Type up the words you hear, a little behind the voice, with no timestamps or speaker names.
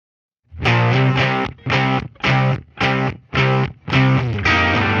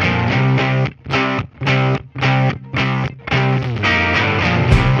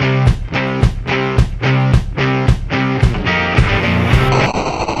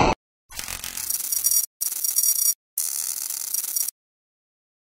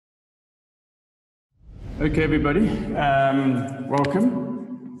Okay, everybody,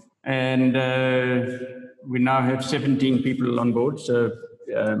 welcome. And we now have 17 people on board, so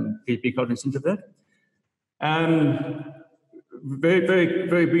please be cognizant of that.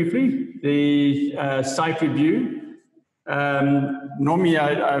 Very briefly, the site review. Normally,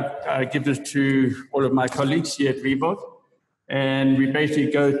 I give this to all of my colleagues here at Revov, and we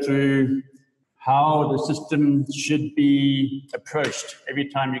basically go through how the system should be approached every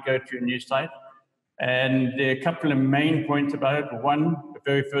time you go to a new site. And there are a couple of main points about it. One, the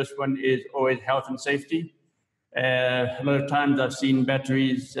very first one is always health and safety. A lot of times I've seen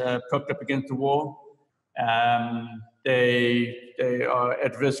batteries propped up against the wall. They are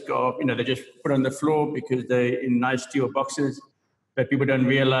at risk of, they're just put on the floor because they're in nice steel boxes, but people don't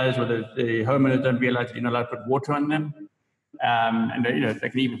realize, or the homeowners don't realize that you're not allowed to put water on them. And they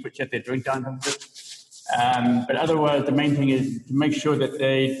can even shut their drink down a bit. But otherwise, the main thing is to make sure that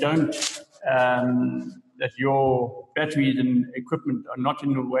they don't, that your batteries and equipment are not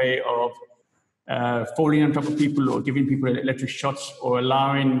in the way of falling on top of people or giving people electric shocks or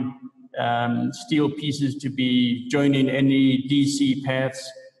allowing steel pieces to be joining any DC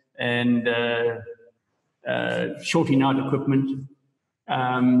paths and shorting out equipment.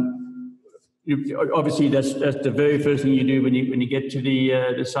 Obviously, that's the very first thing you do when you get to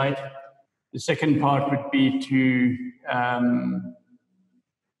the site. The second part would be to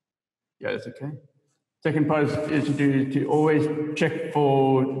that's okay. Second part is to always check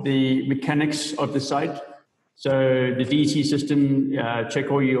for the mechanics of the site. So the DC system,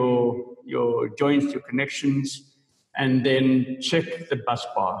 check all your joints, your connections, and then check the bus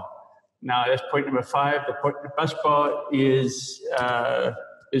bar. Now that's point number 5. The bus bar is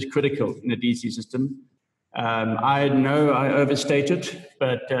critical in the DC system. I know I overstated,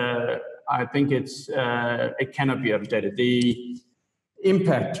 but I think it cannot be overstated. The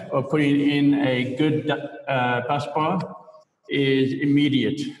impact of putting in a good bus bar is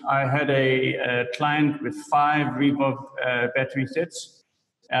immediate. I had a client with 5 Revov battery sets,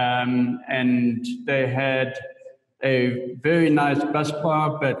 and they had a very nice bus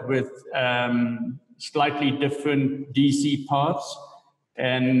bar, but with slightly different DC parts.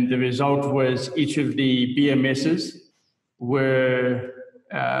 And the result was each of the BMSs were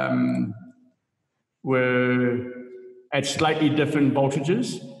at slightly different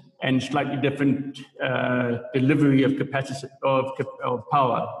voltages and slightly different delivery of capacity of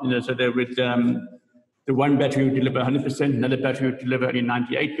power. So there would the one battery would deliver 100%, another battery would deliver only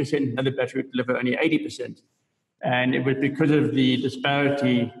 98%, another battery would deliver only 80%. And it was because of the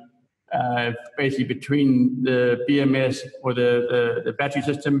disparity basically between the BMS or the battery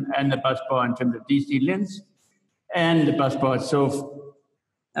system and the bus bar in terms of DC lengths, and the bus bar itself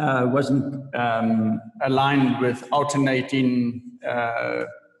wasn't aligned with alternating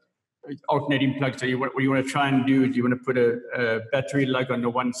plugs. So what you want to try and do is you want to put a battery lug on the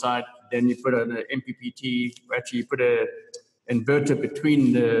one side, then you put an MPPT, actually you put an inverter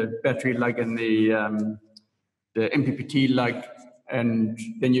between the battery lug and the MPPT lug, and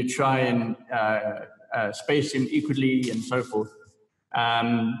then you try and space them equally and so forth.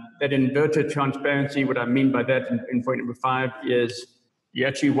 That inverter transparency, what I mean by that in point number 5 is you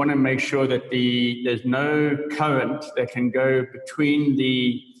actually want to make sure that there's no current that can go between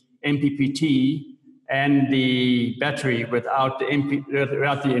the MPPT and the battery without the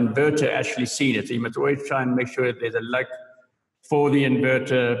inverter actually seeing it. So you must always try and make sure that there's a lug for the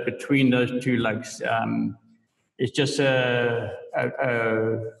inverter between those two lugs. It's just an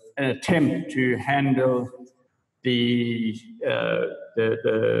attempt to handle the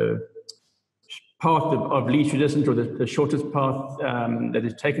path of least resistance, or the shortest path that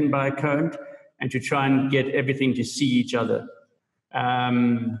is taken by a current, and to try and get everything to see each other.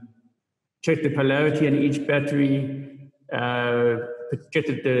 Check the polarity in each battery, check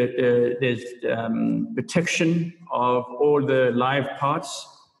that there's protection of all the live parts.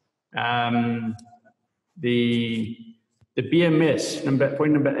 The BMS,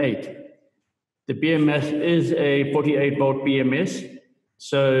 point number 8, the BMS is a 48 volt BMS.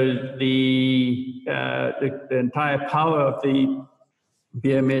 So the entire power of the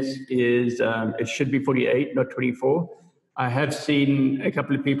BMS is, it should be 48, not 24. I have seen a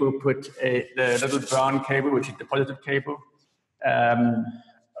couple of people put the little brown cable, which is the positive cable,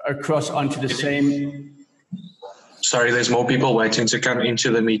 across onto the same. Sorry, there's more people waiting to come into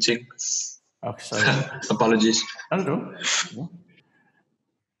the meeting. Oh, sorry. Apologies. I don't know.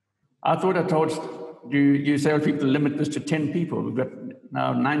 I thought I told you sales people to limit this to 10 people. We've got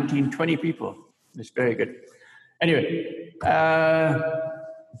now 19, 20 people. That's very good. Anyway,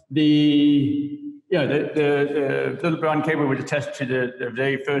 the little brown cable was attached to the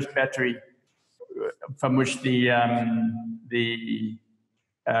very first battery from which the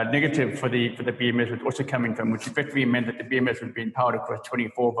negative for the BMS was also coming from, which effectively meant that the BMS was being powered across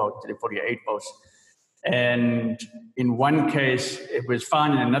 24 volts instead of 48 volts. And in one case, it was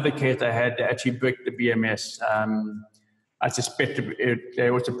fine. In another case, I had to actually break the BMS. I suspect they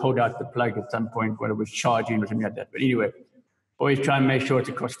also pulled out the plug at some point when it was charging or something like that. But anyway, always try and make sure it's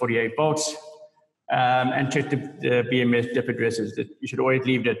across 48 volts and check the BMS dip addresses. That you should always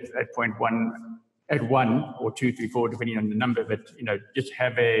leave it at 0.1, at 1 or 2, 3, 4, depending on the number. But just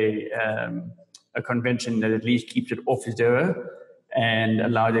have a convention that at least keeps it off zero and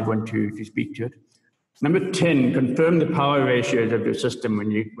allows everyone to speak to it. Number 10, confirm the power ratios of your system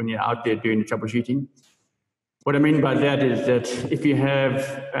when you're out there doing the troubleshooting. What I mean by that is that if you have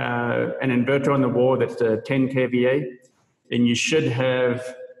an inverter on the wall that's a 10 kVA, then you should have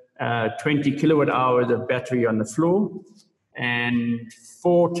 20 kilowatt hours of battery on the floor and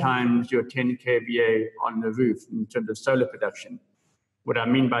 4 times your 10 kVA on the roof in terms of solar production. What I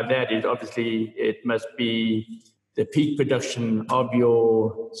mean by that is obviously it must be the peak production of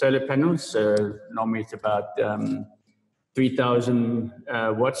your solar panels. So normally it's about 3,000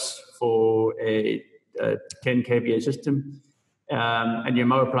 watts for a 10 kVA system. And you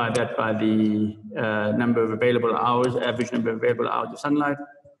multiply that by the number of available hours, average number of available hours of sunlight.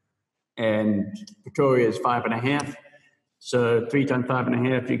 And Pretoria is 5.5. So 3 times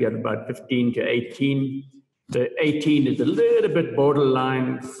 5.5, you get about 15 to 18. The 18 is a little bit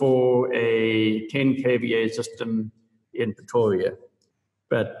borderline for a 10 kVA system in Pretoria.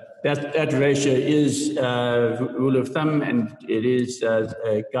 But that ratio is rule of thumb, and it is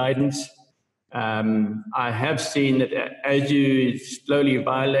guidance. I have seen that as you slowly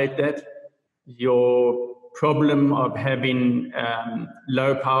violate that, your problem of having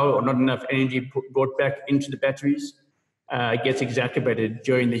low power or not enough energy brought back into the batteries gets exacerbated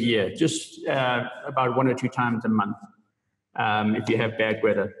during the year, just about 1 or 2 times a month if you have bad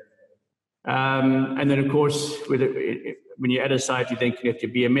weather. And then, of course, when you're at a site, you then connect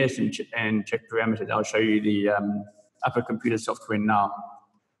your BMS and check parameters. I'll show you the upper computer software now,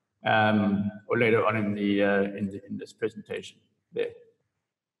 or later on in this presentation. There.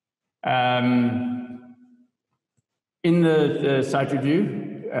 In the site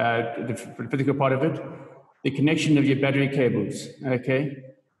review, the physical part of it, the connection of your battery cables, okay?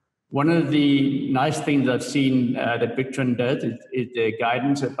 One of the nice things I've seen that Victron does is their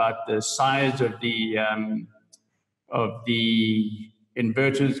guidance about the size of the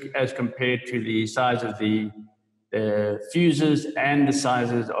inverters as compared to the size of the fuses and the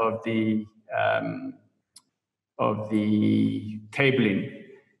sizes of the cabling.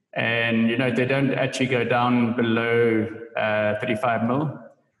 And they don't actually go down below 35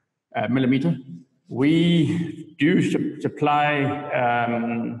 millimeter. We do supply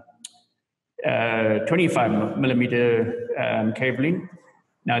 25 millimeter cabling.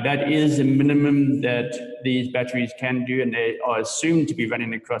 Now that is the minimum that these batteries can do, and they are assumed to be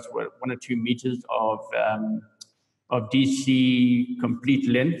running across 1 or 2 meters of DC complete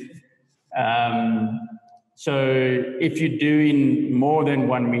length. So if you're doing more than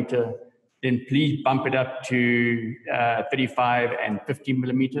 1 meter, then please bump it up to 35 and 50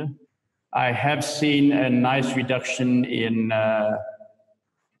 millimeter. I have seen a nice reduction in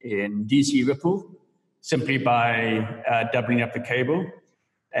DC ripple simply by doubling up the cable.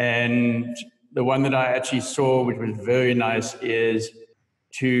 And the one that I actually saw, which was very nice, is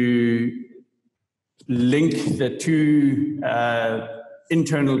to link the 2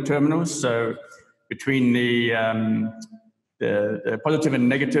 internal terminals. So between the positive and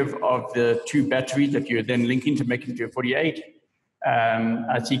negative of the 2 batteries that you're then linking to make it into a 48.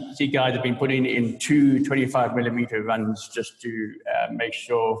 I see guys have been putting in 2 25 millimeter runs just to make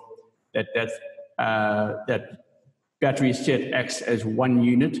sure that battery set acts as 1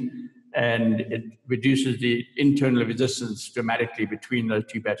 unit, and it reduces the internal resistance dramatically between those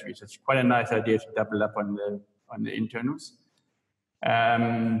 2 batteries. It's quite a nice idea to double up on the internals.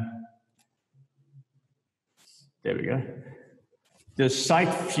 There we go. The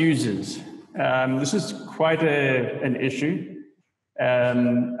site fuses. This is quite an issue.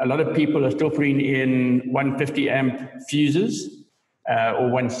 A lot of people are still putting in 150 amp fuses or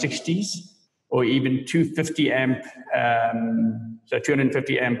 160s, or even 250 amp, so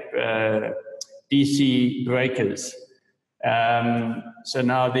 250 amp DC breakers. So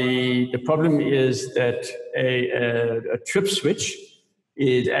now the problem is that a trip switch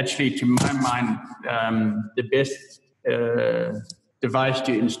is actually, to my mind, the best device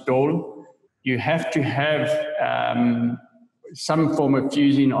to install. You have to have some form of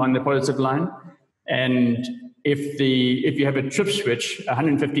fusing on the positive line, and if you have a trip switch,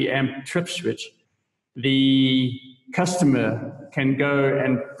 150 amp trip switch, the customer can go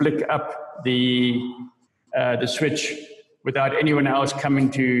and flick up the switch without anyone else coming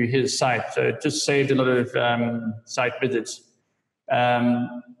to his site. So it just saved a lot of site visits.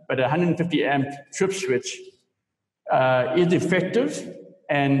 But a 150 amp trip switch is effective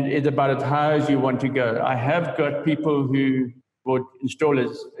and is about as high as you want to go. I have got people or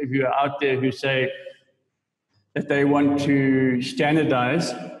installers who are out there who say that they want to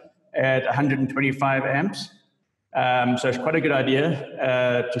standardize at 125 amps. So it's quite a good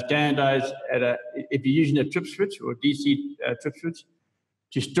idea to standardize if you're using a trip switch or DC trip switch,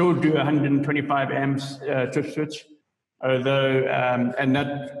 to still do 125 amps trip switch. Although, and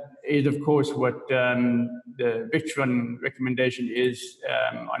that is of course what the Victron recommendation is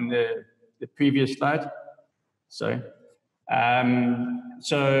on the previous slide. So,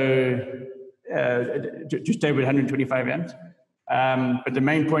 to stay with 125 amps. But the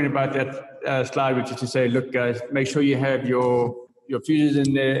main point about that slide, which is to say, look, guys, make sure you have your fuses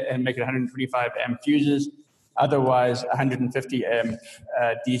in there and make it 125 amp fuses. Otherwise, 150 amp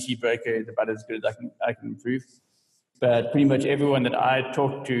DC breaker is about as good as I can improve. But pretty much everyone that I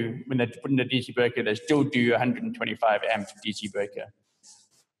talk to, when they put in a DC breaker, they still do 125 amp DC breaker.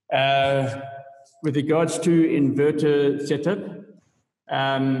 With regards to inverter setup,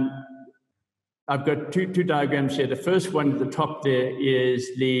 I've got two diagrams here. The first one at the top there is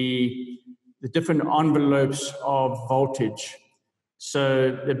the different envelopes of voltage.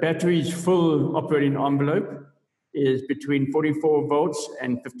 So the battery's full operating envelope is between 44 volts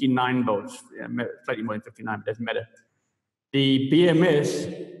and 59 volts, slightly more than 59, but doesn't matter. The BMS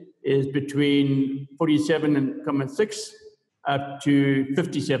is between 47.6 up to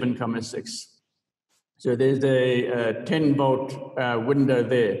 57.6. So there's a 10 volt window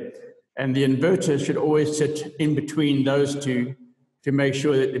there. And the inverter should always sit in between those two to make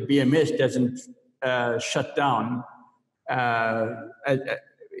sure that the BMS doesn't shut down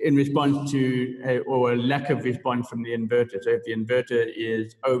in response to or a lack of response from the inverter. So if the inverter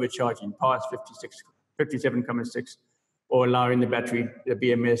is overcharging past 57.6, or allowing the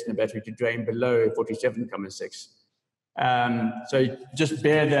BMS and the battery to drain below 47.6. So just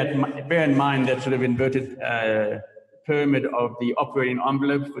bear in mind that sort of inverted pyramid of the operating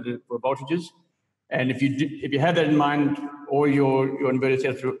envelope for voltages. And if you have that in mind, all your inverter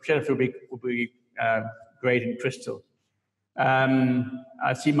setup will be great and crystal.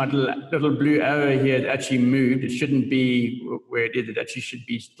 I see my little blue arrow here that actually moved. It shouldn't be where it is. It actually should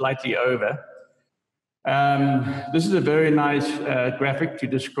be slightly over. This is a very nice graphic to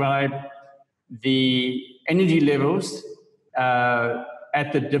describe the energy levels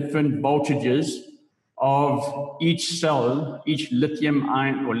at the different voltages of each cell, each lithium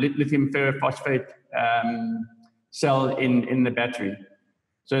ion or lithium ferrophosphate cell in the battery.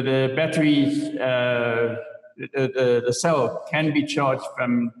 So the batteries, the cell can be charged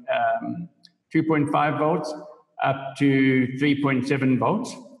from 2.5 volts up to 3.7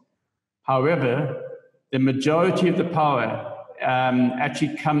 volts. However, the majority of the power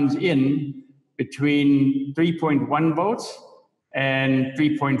actually comes in between 3.1 volts and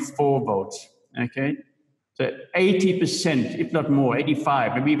 3.4 volts, okay? So 80%, if not more,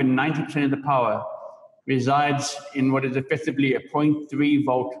 85, maybe even 90% of the power resides in what is effectively a 0.3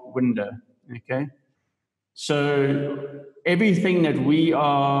 volt window, okay? So everything that we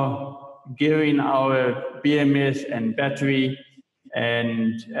are gearing our BMS and battery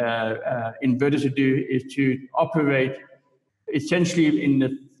and inverters to do is to operate essentially in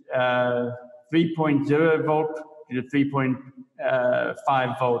the 3.0 volt to the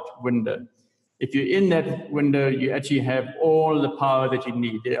 3.5 volt window. If you're in that window, you actually have all the power that you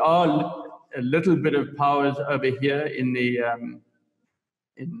need. There are a little bit of powers over here in the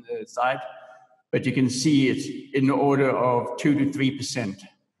side, but you can see it's in the order of 2 to 3%,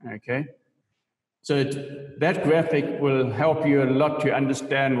 okay? So that graphic will help you a lot to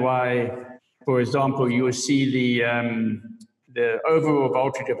understand why, for example, you will see the overall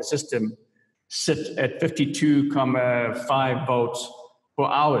voltage of a system sit at 52.5 volts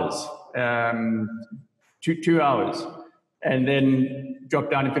for hours, 2 hours, and then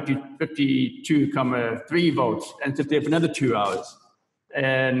drop down to 52.3 volts and sit there for another 2 hours.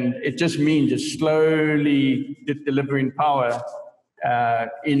 And it just means it's slowly delivering power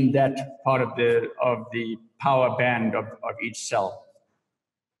in that part of the power band of each cell.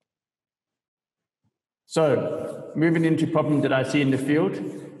 So moving into problems that I see in the field,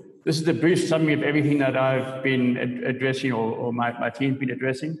 this is a brief summary of everything that I've been addressing or my team's been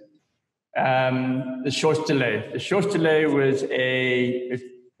addressing. The short delay. The short delay was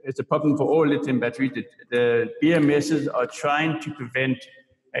it's a problem for all lithium batteries. The BMSs are trying to prevent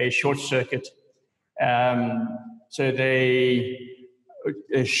a short circuit So they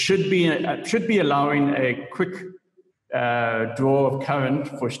should be allowing a quick draw of current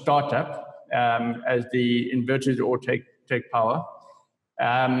for startup as the inverters all take power.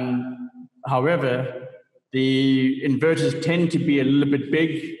 However, the inverters tend to be a little bit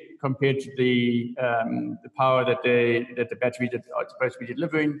big compared to the power that the batteries are supposed to be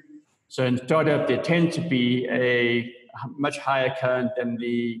delivering. So in startup, there tend to be a much higher current than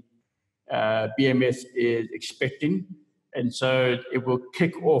the BMS is expecting. And so it will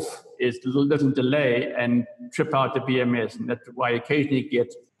kick off its little delay and trip out the BMS. And that's why occasionally you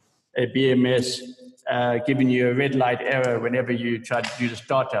get a BMS giving you a red light error whenever you try to do the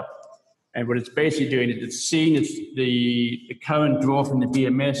startup. And what it's basically doing is it's seeing the current draw from the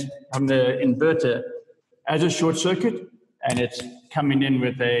BMS, from the inverter, as a short circuit, and it's coming in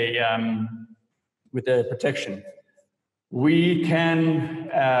with a protection. We can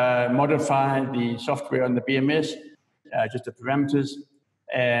modify the software on the BMS, just the parameters,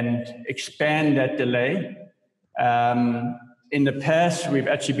 and expand that delay. In the past, we've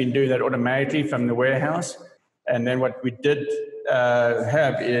actually been doing that automatically from the warehouse. And then what we did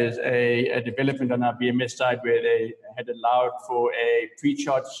have is a development on our BMS side where they had allowed for a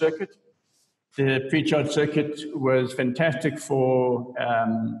pre-charge circuit. The pre-charge circuit was fantastic for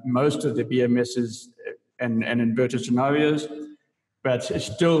most of the BMSs and inverter scenarios, but it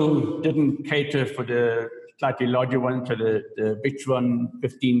still didn't cater for the slightly larger ones, so the Victron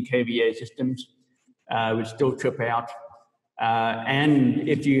 15 kVA systems would still trip out. And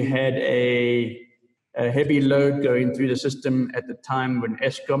if you had a heavy load going through the system at the time when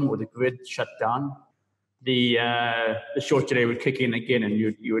ESCOM or the grid shut down, the short delay would kick in again, and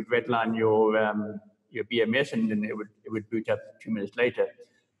you would redline your BMS, and then it would boot up 2 minutes later.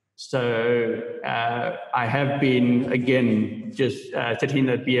 So I have been again just setting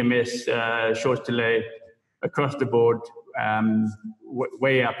the BMS short delay across the board,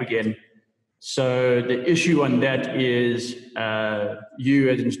 way up again. So the issue on that is you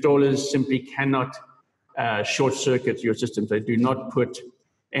as installers simply cannot short circuit your systems. They do not put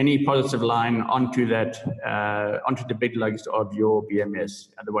any positive line onto onto the big lugs of your BMS.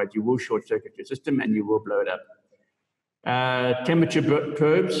 Otherwise, you will short circuit your system and you will blow it up. Temperature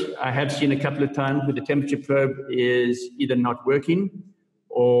probes, I have seen a couple of times where the temperature probe is either not working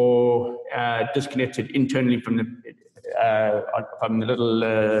or disconnected internally from the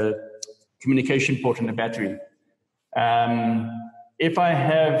little communication port in the battery. If I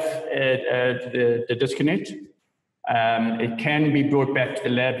have the disconnect, it can be brought back to the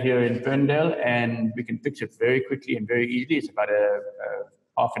lab here in Ferndale, and we can fix it very quickly and very easily. It's about a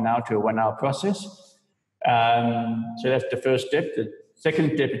half an hour to a 1 hour process. So that's the first step. The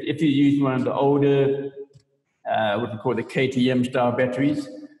second step is if you use one of the older, what we call the KTM style batteries,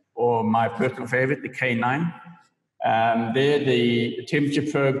 or my personal favorite, the K9. There, the temperature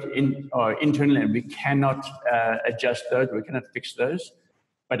probes are internal, and we cannot adjust those. We cannot fix those.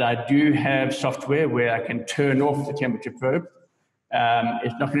 But I do have software where I can turn off the temperature probe.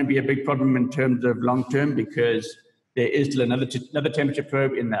 It's not going to be a big problem in terms of long term because there is still another temperature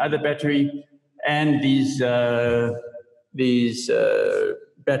probe in the other battery, and these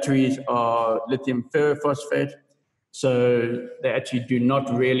batteries are lithium ferrophosphate. So they actually do not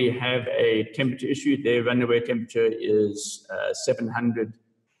really have a temperature issue. Their runaway temperature is 700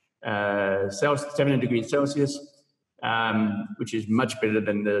 degrees Celsius, which is much better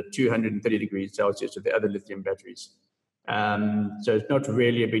than the 230 degrees Celsius of the other lithium batteries. So it's not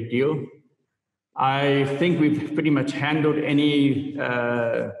really a big deal. I think we've pretty much handled any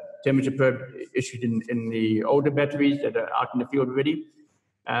temperature probe issued in the older batteries that are out in the field already.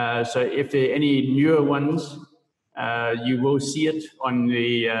 So if there are any newer ones, you will see it on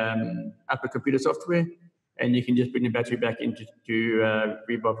the Upper computer software, and you can just bring the battery back into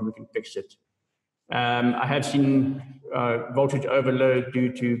Revov and we can fix it. I have seen voltage overload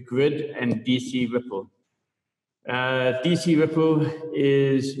due to grid and DC ripple. DC ripple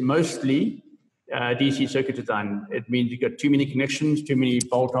is mostly DC circuit design. It means you've got too many connections, too many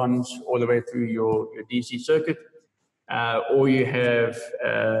bolt-ons all the way through your DC circuit, or you have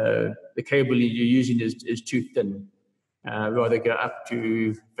the cable you're using is too thin, rather go up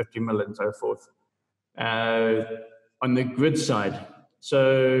to 50 mil and so forth. On the grid side,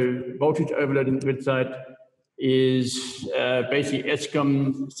 so voltage overload on the grid side is basically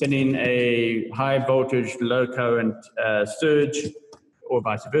ESCOM sending a high voltage, low current surge, or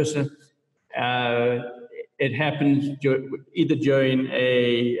vice versa. It happens either during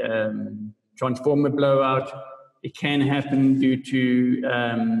a transformer blowout. It can happen due to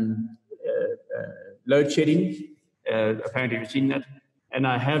load shedding. Apparently, we've seen that. And And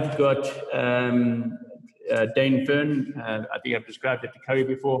I have got Dane Fern, I think I've described it to Curry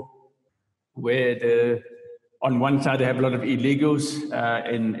before, where on one side they have a lot of illegals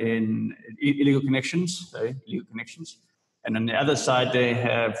in illegal connections, and on the other side they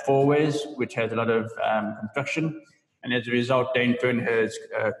have four-ways, which has a lot of construction, and as a result, Dane Fern has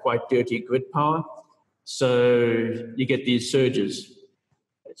quite dirty grid power, so you get these surges.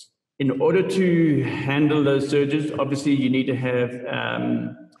 In order to handle those surges, obviously you need to have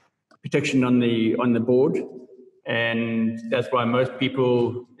protection on the board, and that's why most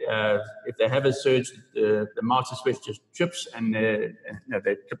people, if they have a surge, the master switch just trips and they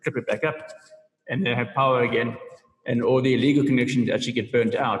trip it back up, and they have power again, and all the illegal connections actually get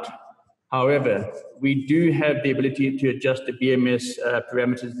burnt out. However, we do have the ability to adjust the BMS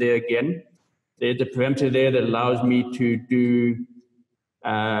parameters there again. There's a parameter there that allows me to do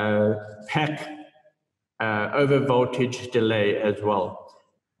pack over voltage delay as well.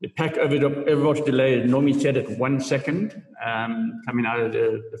 The pack over voltage delay is normally set at 1 second coming out of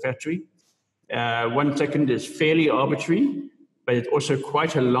the factory. 1 second is fairly arbitrary, but it's also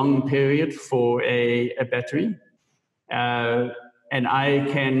quite a long period for a battery. And I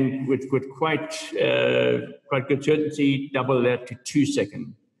can, with quite good certainty, double that to 2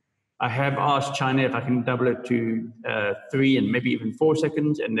 seconds. I have asked China if I can double it to 3 and maybe even 4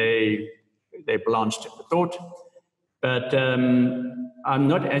 seconds, and they blanched at the thought. But I'm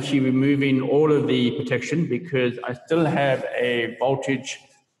not actually removing all of the protection because I still have a voltage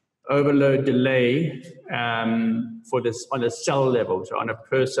overload delay for this on a cell level, so on a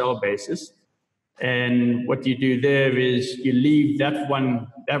per cell basis. And what you do there is you leave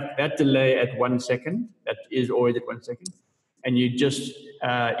that delay at 1 second. That is always at 1 second. And you just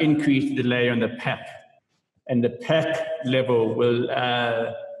increase the delay on the pack. And the pack level will,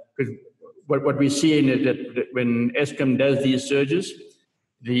 because what we're seeing is that when Eskom does these surges,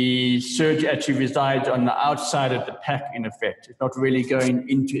 the surge actually resides on the outside of the pack in effect. It's not really going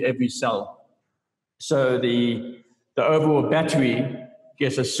into every cell. So the overall battery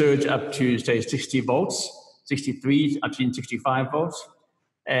gets a surge up to, say, 60 volts, 63, actually 65 volts.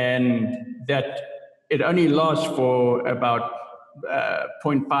 And that it only lasts for about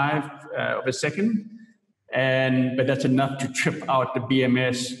 0.5 of a second, but that's enough to trip out the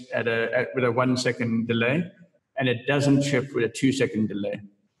BMS with a 1 second delay, and it doesn't trip with a 2 second delay.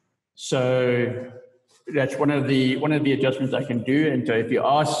 So that's one of the adjustments I can do. And so if you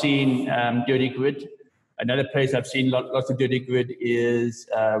are seeing dirty grid, another place I've seen lots of dirty grid is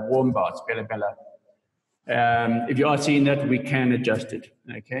warm baths, Bella Bella. If you are seeing that, we can adjust it.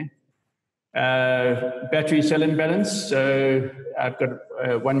 Okay. Battery cell imbalance. So I've got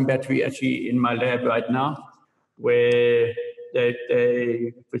one battery actually in my lab right now where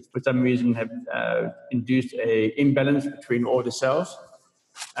they for some reason have induced an imbalance between all the cells.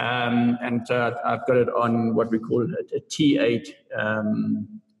 And so I've got it on what we call a T8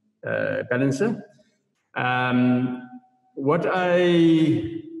 balancer.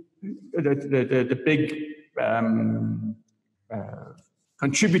 The big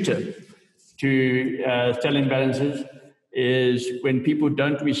contributor to cell imbalances is when people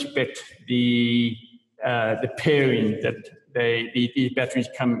don't respect the pairing that these batteries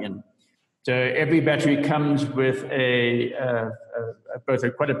come in. So every battery comes with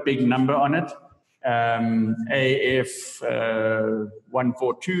quite a big number on it,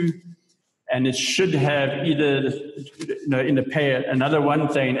 AF142, and it should have either in the pair another one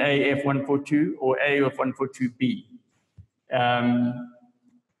saying AF142 or AF142B.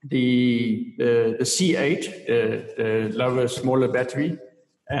 The C8, the lower, smaller battery,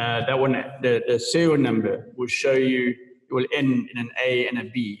 that one, the serial number will show you, it will end in an A and a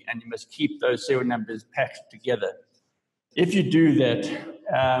B, and you must keep those serial numbers packed together. If you do that,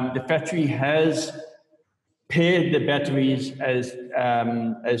 the factory has paired the batteries as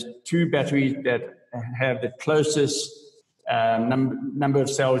two batteries that have the closest number of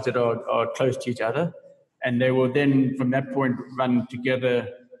cells that are close to each other, and they will then, from that point, run together,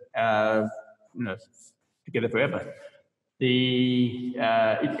 together forever.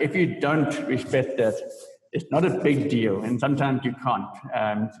 If you don't respect that, it's not a big deal, and sometimes you can't,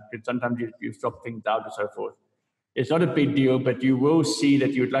 because sometimes you swap things out and so forth. It's not a big deal, but you will see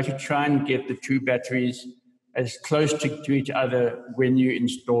that you would like to try and get the two batteries as close to each other when you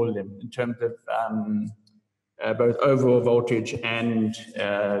install them in terms of both overall voltage and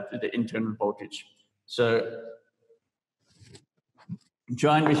the internal voltage. So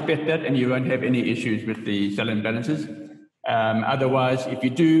try and respect that, and you won't have any issues with the cell imbalances. Otherwise, if you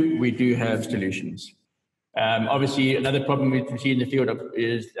do, we do have solutions. Obviously, another problem we see in the field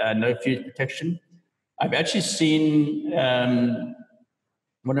is no fuse protection. I've actually seen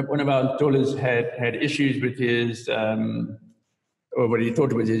one of our installers had issues with his, or what he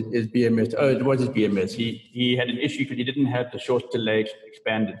thought was his BMS. Oh, it was his BMS. He had an issue because he didn't have the short delay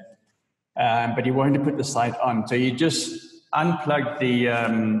expanded, but he wanted to put the site on. So he just unplugged the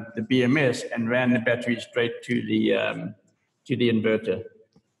BMS and ran the battery straight to the inverter.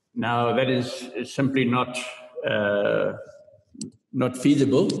 Now that is simply not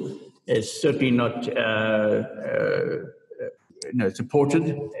feasible. It's certainly not supported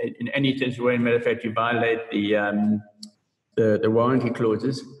in any sense way. Matter of fact, you violate the warranty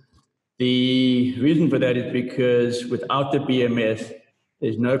clauses. The reason for that is because without the BMS,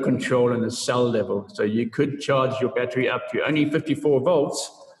 there's no control on the cell level. So you could charge your battery up to only 54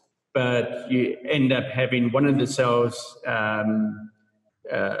 volts, but you end up having one of the cells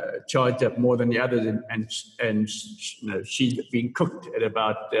charged up more than the others, and she's being cooked at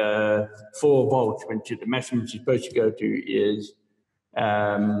about 4 volts, when the maximum she's supposed to go to is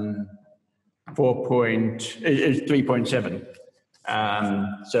 3.7.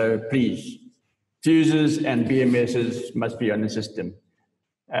 So please, fuses and BMSs must be on the system.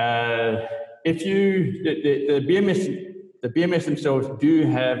 If you the BMS themselves do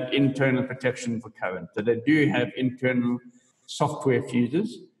have internal protection for current, so they do have internal software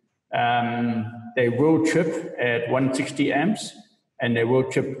fuses. They will trip at 160 amps, and they will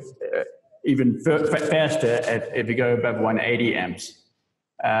trip even faster if you go above 180 amps.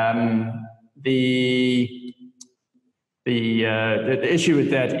 The issue with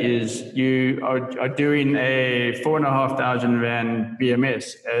that is you are doing a 4,500 Rand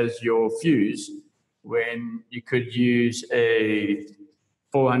BMS as your fuse when you could use a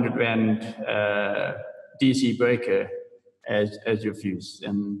 400 Rand DC breaker as your fuse.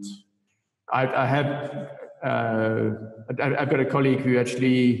 And I've got a colleague who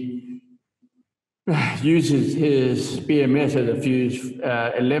actually uses his BMS as a fuse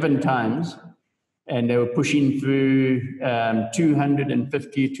 11 times, and they were pushing through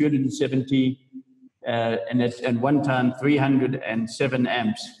 250, 270, and one time 307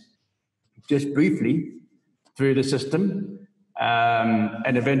 amps, just briefly through the system.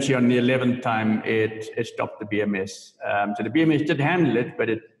 And eventually on the 11th time, it stopped the BMS. So the BMS did handle it, but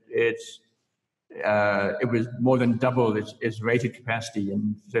it was more than double its rated capacity,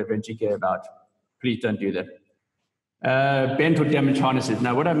 and so eventually gave out. Please don't do that. Bent or damaged harnesses.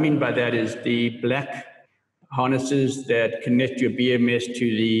 Now, what I mean by that is the black harnesses that connect your BMS to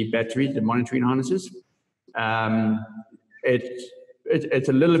the battery, the monitoring harnesses. It's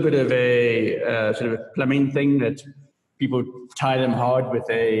a little bit of a sort of a plumbing thing that people tie them hard with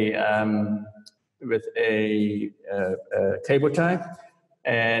a cable tie,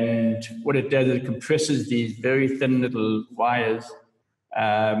 and what it does is it compresses these very thin little wires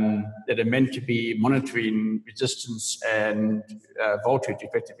that are meant to be monitoring resistance and voltage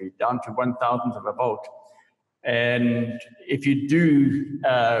effectively down to 1,000th of a volt. And if you do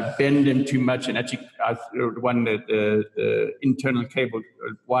bend them too much, and actually the internal cable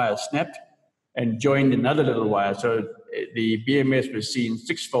wire snapped and joined another little wire, so the BMS was seeing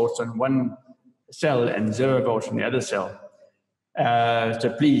 6 volts on one cell and 0 volts on the other cell. So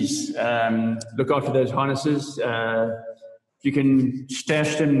please look after those harnesses. You can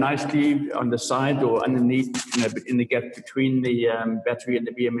stash them nicely on the side or underneath, in the gap between the battery and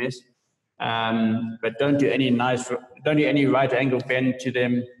the BMS. But don't do any right angle bend to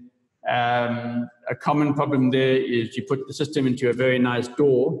them. A common problem there is you put the system into a very nice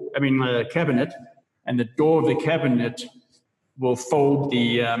cabinet, and the door of the cabinet will fold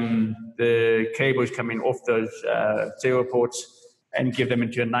the cables coming off those serial ports and give them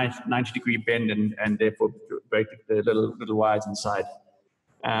into a nice 90-degree bend, and therefore break the little wires inside.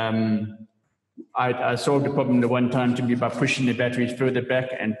 I solved the problem the one time to me by pushing the batteries further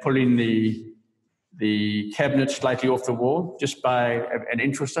back and pulling the cabinet slightly off the wall, just by an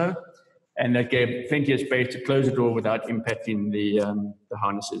inch or so, and that gave plenty of space to close the door without impacting the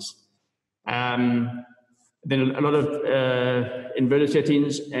harnesses. Then a lot of inverter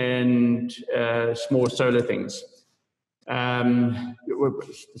settings and small solar things.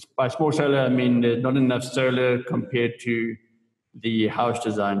 By small solar, I mean there's not enough solar compared to the house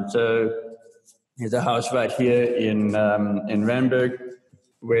design. So here's a house right here in Randburg,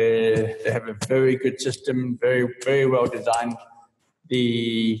 where they have a very good system, very, very well designed.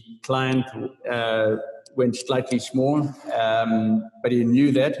 The client went slightly small, but he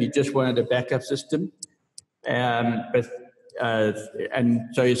knew that. He just wanted a backup system. And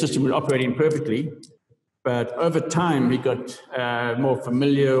so his system was operating perfectly. But over time, he got more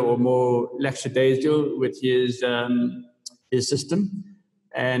familiar or more lackadaisical with his system.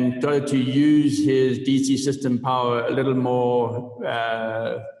 and started to use his DC system power a little more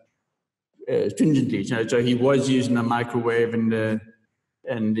stringently. So he was using a microwave and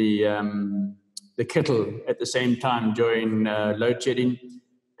the kettle at the same time during load shedding.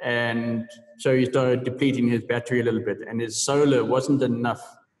 And so he started depleting his battery a little bit, and his solar wasn't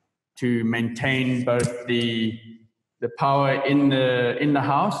enough to maintain both the power in the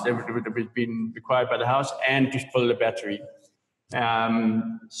house that was being required by the house and to fill the battery.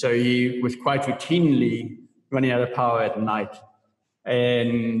 So he was quite routinely running out of power at night.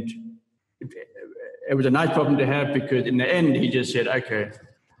 And it was a nice problem to have, because in the end he just said, okay,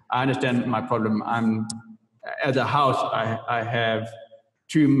 I understand my problem. As a house, I have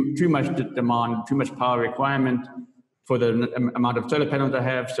too much demand, too much power requirement for the amount of solar panels I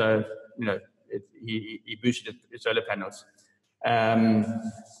have. So, he boosted his solar panels.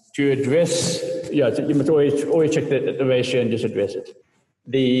 To address, so you must always check the ratio and just address it.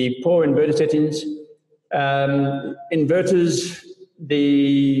 The poor inverter settings, inverters,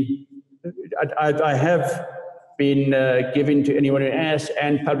 I have been given to anyone who asks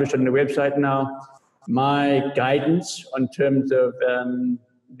and published on the website now my guidance on terms of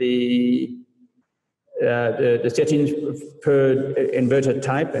the settings per inverter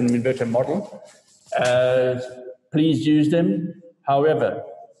type and inverter model. Please use them. However,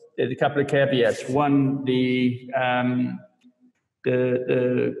 there's a couple of caveats. One, the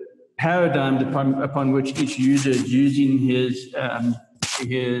paradigm upon which each user is using his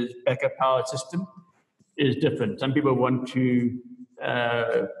backup power system is different. Some people want to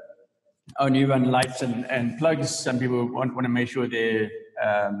only run lights and plugs. Some people want to make sure their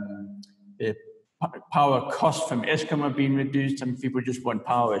power costs from Eskom are being reduced. Some people just want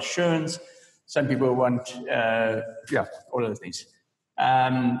power assurance. Some people want, all of those things.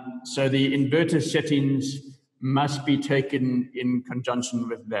 So the inverter settings must be taken in conjunction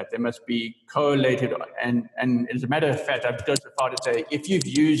with that. They must be correlated. And as a matter of fact, I've just about to say, if you've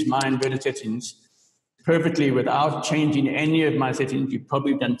used my inverter settings perfectly without changing any of my settings, you've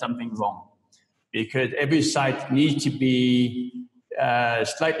probably done something wrong, because every site needs to be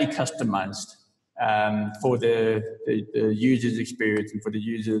slightly customized for the user's experience and for the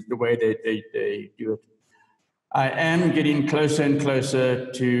users, the way they do it. I am getting closer and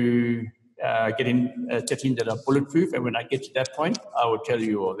closer to getting settings that are bulletproof, and when I get to that point, I will tell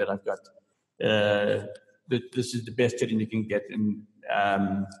you all that I've got. This is the best setting you can get, and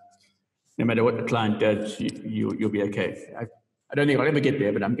no matter what the client does, you'll be okay. I don't think I'll ever get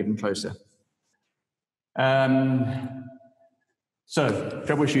there, but I'm getting closer. So,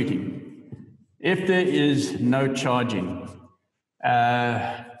 troubleshooting. If there is no charging,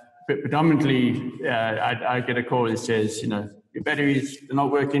 predominantly I get a call that says, your batteries are not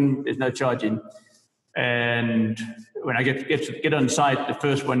working, there's no charging. And when I get on site, the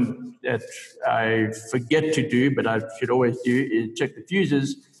first one that I forget to do, but I should always do, is check the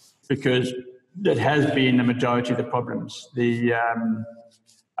fuses, because that has been the majority of the problems.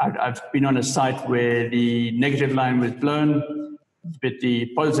 I've been on a site where the negative line was blown, but the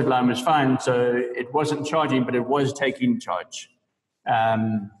positive line was fine, so it wasn't charging, but it was taking charge.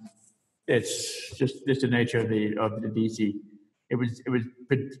 It's just the nature of the DC. It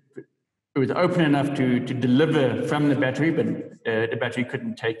was open enough to deliver from the battery, but the battery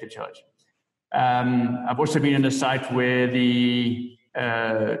couldn't take the charge. I've also been on a site where the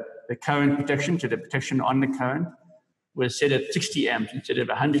current protection, so the protection on the current, was set at 60 amps instead of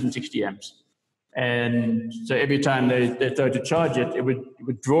 160 amps. And so every time they started to charge it, it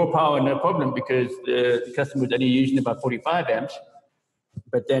would draw power, no problem, because the customer was only using about 45 amps.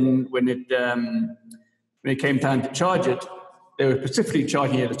 But then when it came time to charge it, they were specifically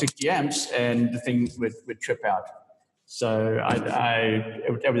charging it at 60 amps, and the thing would trip out. So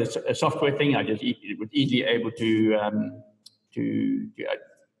it was a software thing. It was easily able to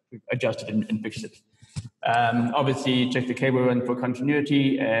adjust it and fix it. Obviously, check the cable run for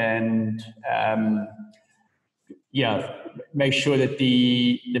continuity, and make sure that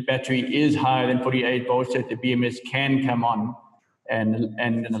the battery is higher than 48 volts, so that the BMS can come on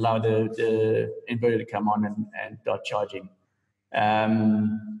and allow the inverter to come on and start charging.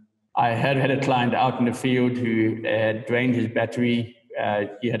 I had a client out in the field who had drained his battery.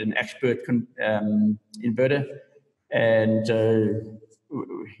 He had an expert inverter, and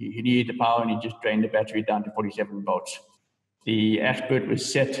he needed the power, and he just drained the battery down to 47 volts. The expert was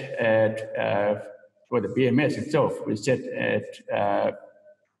set at, the BMS itself was set at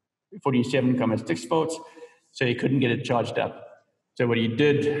 47.6 volts, so he couldn't get it charged up. So what he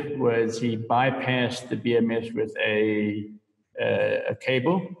did was he bypassed the BMS with a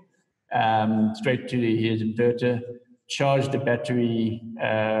cable straight to his inverter charge the battery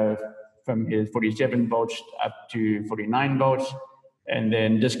from his 47 volts up to 49 volts, and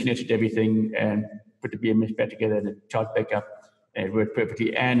then disconnected everything and put the BMS back together and it charged back up and it worked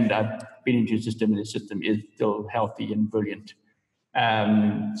perfectly. And I've been into the system and the system is still healthy and brilliant.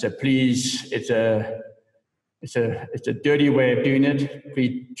 So please, it's a dirty way of doing it.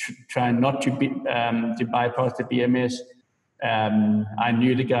 Please try not to bypass the BMS. I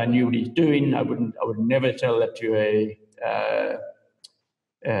knew the guy knew what he's doing. I would never tell that to a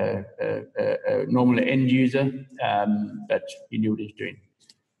normal end user, but he knew what he's doing.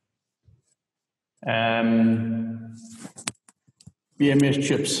 BMS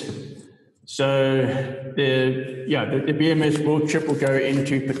chips. So the BMS chip will go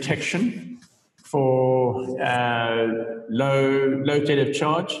into protection for low state of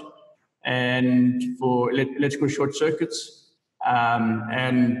charge and for electrical short circuits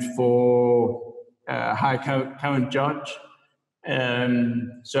and for high current charge.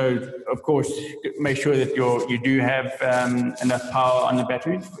 So of course, make sure that you do have enough power on the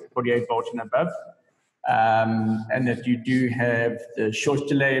battery, 48 volts and above, and that you do have the short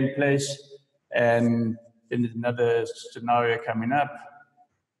delay in place. And then there's another scenario coming up.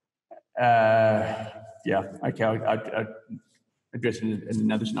 Yeah, okay, I'll address it in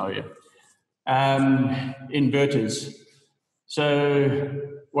another scenario. Inverters. So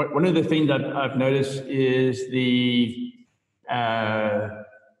one of the things that I've noticed is the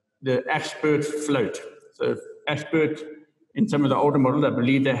expert float. So expert in some of the older models, I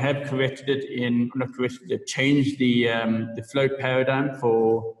believe they have corrected it they've changed the float paradigm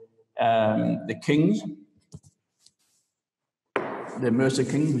for the Kings, the Mercer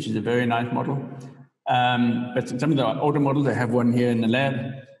King, which is a very nice model. But in some of the older models, they have one here in the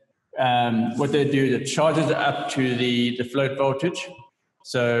lab. What they do is it charges it up to the float voltage,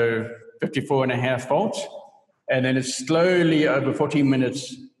 so 54.5 volts, and then it slowly, over 14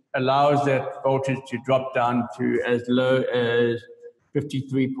 minutes, allows that voltage to drop down to as low as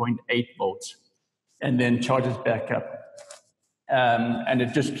 53.8 volts, and then charges back up. And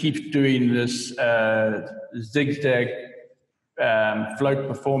it just keeps doing this zigzag float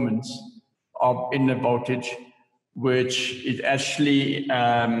performance in the voltage, which is actually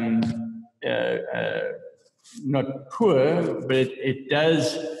not poor, but it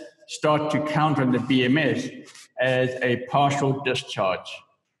does start to count on the BMS as a partial discharge.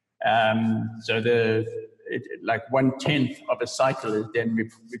 So like 1/10 of a cycle is then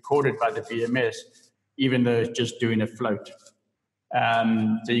recorded by the BMS, even though it's just doing a float.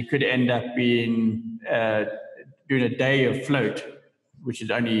 So you could end up doing a day of float, which is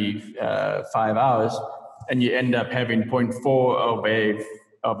only 5 hours, and you end up having 0.4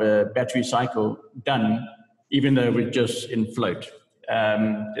 of a battery cycle done, even though we're just in float.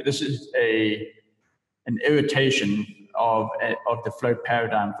 This is an irritation of the float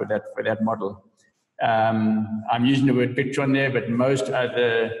paradigm for that model. I'm using the word Victron there, but most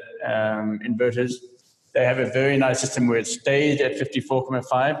other inverters, they have a very nice system where it stays at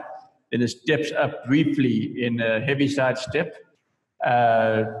 54.5, then it steps up briefly in a heavy side step.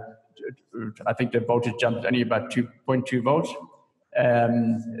 I think the voltage jumps only about 2.2 volts.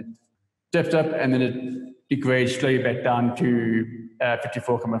 It steps up and then it degrades slowly back down to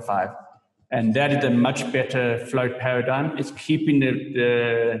 54.5. And that is a much better float paradigm. It's keeping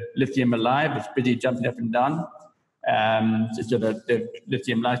the lithium alive. It's busy jumping up and down. So the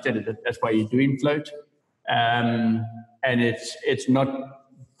lithium life state, that's why you're doing float. And it's not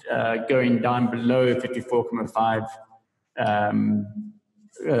going down below 54.5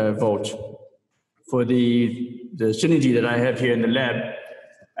 volts. For the synergy that I have here in the lab,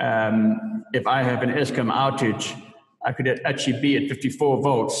 if I have an ESCOM outage, I could actually be at 54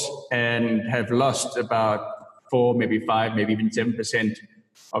 volts and have lost about 4, maybe 5, maybe even 7%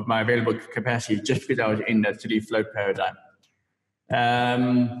 of my available capacity just because I was in that city float paradigm.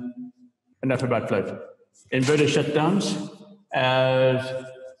 Enough about float. Inverter shutdowns.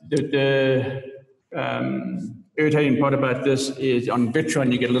 The irritating part about this is on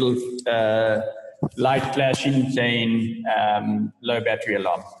Victron you get a little light flashing saying low battery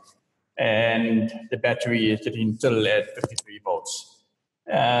alarm, and the battery is sitting still at 53 volts.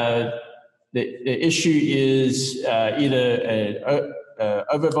 The issue is either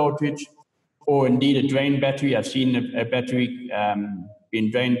over voltage or indeed a drain battery. I've seen a battery being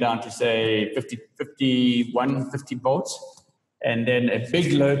drained down to say 50 volts, and then a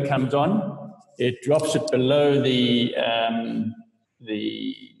big load comes on. It drops it below the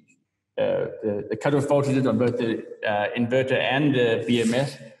cutoff voltages on both the inverter and the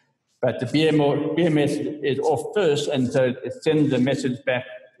BMS, but the BMS is off first, and so it sends a message back,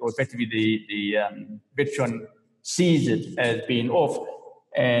 or effectively the Victron sees it as being off,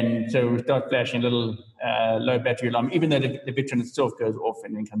 and so we start flashing a little low battery alarm, even though the Victron itself goes off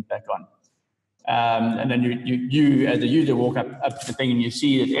and then comes back on. And then you as a user walk up to the thing and you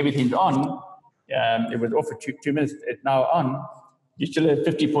see that everything's on. It was off for 2 minutes. It's now on. You still have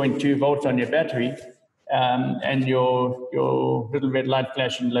 50.2 volts on your battery, and your little red light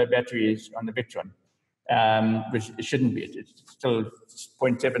flashing low battery is on the Victron, which it shouldn't be. It's still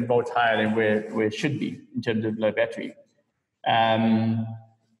 0.7 volts higher than where it should be in terms of low battery.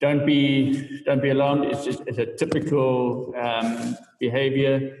 Don't be alarmed. It's a typical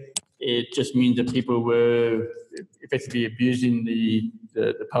behavior. It just means that people were effectively abusing the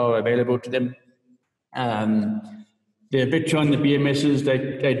power available to them. The Victron, the BMSs,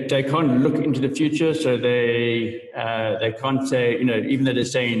 they can't look into the future, so they can't say, even though they're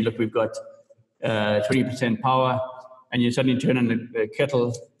saying, look, we've got 20% power, and you suddenly turn on the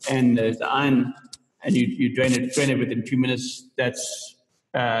kettle and there's the iron, and you drain it within 2 minutes. That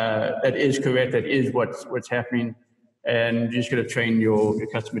is correct. That is what's happening, and you just got to train your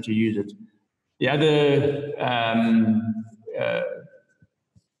customer to use it. The other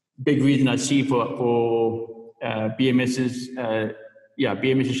big reason I see for BMSs,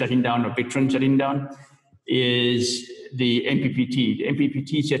 BMSs shutting down or Victron shutting down is the MPPT. The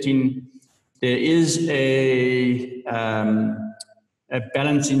MPPT setting, there is a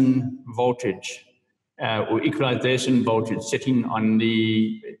balancing voltage or equalization voltage setting on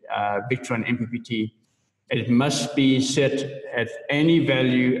the Victron MPPT. It must be set at any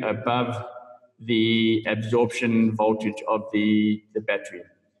value above the absorption voltage of the battery.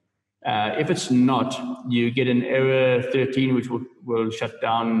 If it's not, you get an error 13, which will shut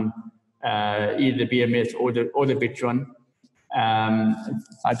down either the BMS or the Victron.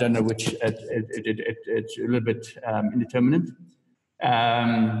 I don't know which. It's a little bit indeterminate.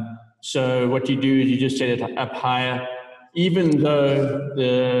 So what you do is you just set it up higher, even though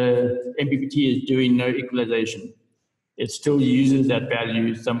the MPPT is doing no equalization. It still uses that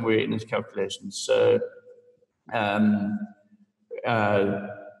value somewhere in its calculations. So.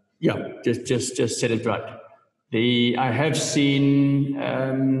 Just set it right. I have seen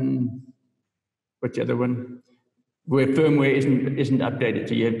what's the other one? Where firmware isn't updated.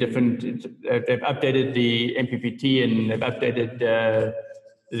 So you have different. They've updated the MPPT and they've updated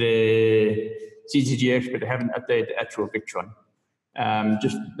the CCGX, but they haven't updated the actual Victron.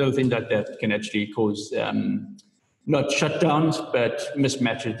 Just little things like that can actually cause not shutdowns, but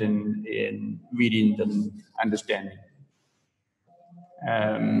mismatches in readings and understanding.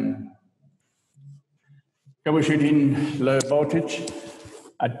 Troubleshooting low voltage.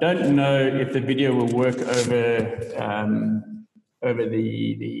 I don't know if the video will work over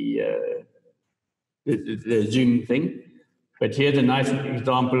the Zoom thing, but here's a nice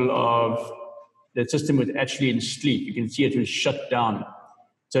example of the system was actually in sleep. You can see it was shut down.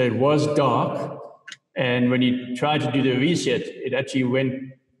 So it was dark, and when you tried to do the reset, it actually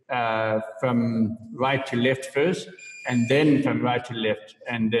went from right to left first, and then from right to left,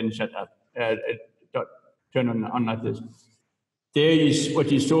 and then shut up. Turn on like this.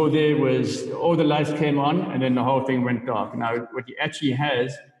 What you saw there was all the lights came on, and then the whole thing went dark. Now, what he actually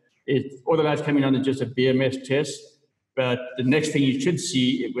has is all the lights coming on is just a BMS test, but the next thing you should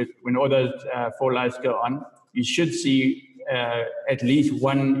see, when all those 4 lights go on, you should see at least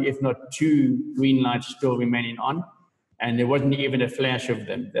 1, if not 2, green lights still remaining on, and there wasn't even a flash of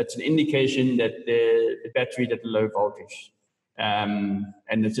them. That's an indication that the battery is at a low voltage, and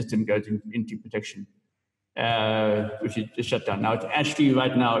the system goes into protection. Which is just shut down. Now it's actually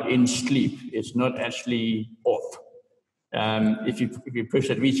right now in sleep. It's not actually off. If you push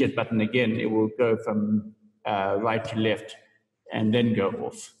that reset button again, it will go from right to left and then go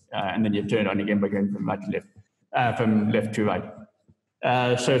off. And then you turn it on again by going from right to left, from left to right.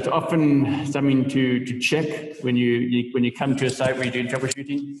 So it's often something to check when you come to a site where you're doing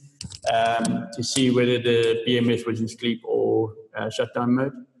troubleshooting to see whether the BMS was in sleep or shutdown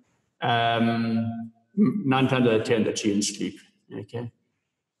mode. 9 times out of 10 that you're in sleep. Okay.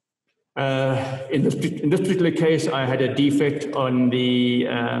 In this particular case, I had a defect on the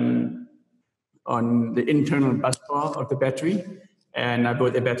internal bus bar of the battery, and I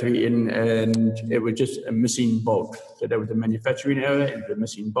brought the battery in, and it was just a missing bolt. So there was a manufacturing error, it was a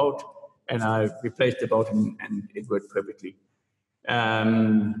missing bolt, and I replaced the bolt, and it worked perfectly.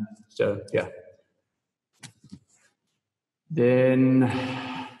 So yeah. Then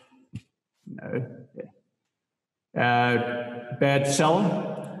no. Bad cell.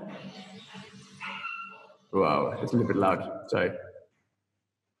 Wow, it's a little bit loud. Sorry.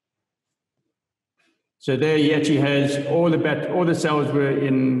 So there he actually has all the cells were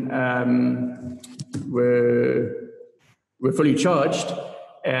in were fully charged,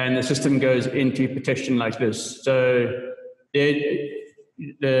 and the system goes into protection like this. So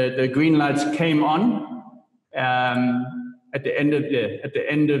the green lights came on at the end of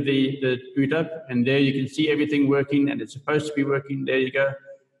the boot up, and there you can see everything working, and it's supposed to be working. There you go,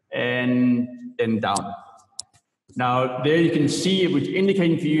 and then down. Now there you can see it was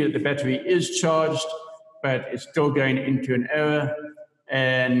indicating for you that the battery is charged, but it's still going into an error.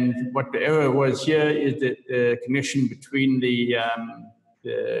 And what the error was here is that the connection between the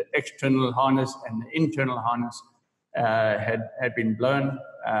external harness and the internal harness had been blown.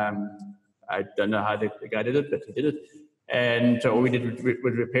 I don't know how the guy did it, but he did it. And so all we did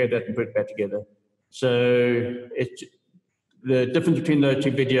was repair that and put it back together. So the difference between those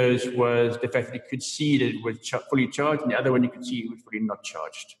two videos was the fact that you could see that it was fully charged, and the other one you could see it was fully not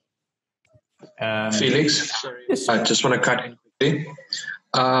charged. Felix, yes. I just want to cut in quickly.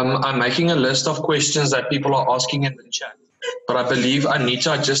 I'm making a list of questions that people are asking in the chat, but I believe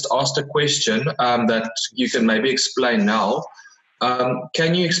Anita just asked a question that you can maybe explain now.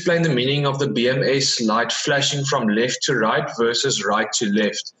 Can you explain the meaning of the BMS light flashing from left to right versus right to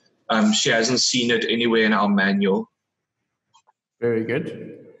left? She hasn't seen it anywhere in our manual. Very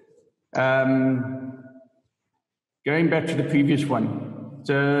good. Going back to the previous one.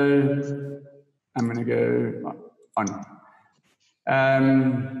 So I'm going to go on.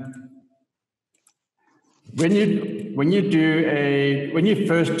 When you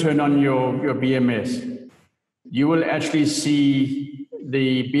first turn on your BMS, you will actually see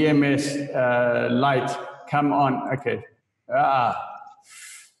the BMS light come on. Okay.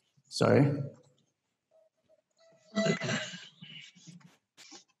 Sorry.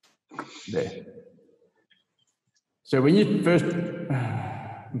 There. So when you first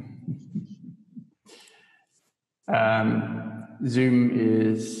Zoom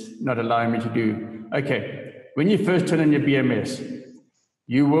is not allowing me to do. Okay, when you first turn on your BMS,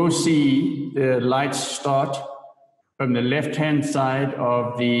 you will see the lights start from the left-hand side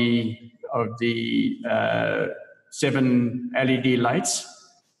of the 7 LED lights.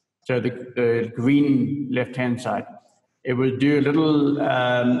 So the green left-hand side. It will do a little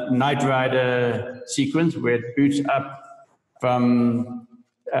Knight Rider sequence where it boots up from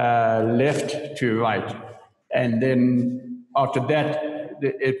left to right. And then after that,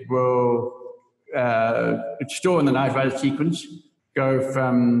 it will, it's still in the Knight Rider sequence, go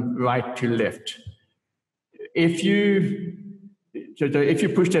from right to left. If you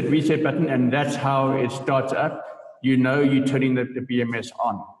push that reset button and that's how it starts up, you know you're turning the BMS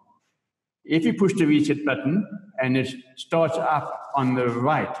on. If you push the reset button and it starts up on the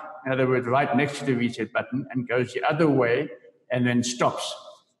right, in other words, right next to the reset button and goes the other way and then stops,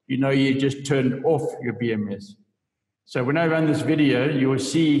 you know you just turned off your BMS. So when I run this video, you will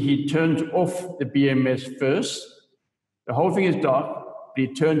see he turns off the BMS first. The whole thing is dark, but he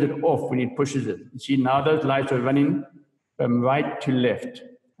turns it off when he pushes it. You see now those lights are running from right to left,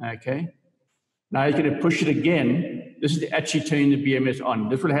 okay? Now he's going to push it again. This is actually turning the BMS on.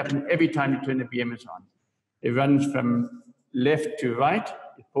 This will happen every time you turn the BMS on. It runs from left to right,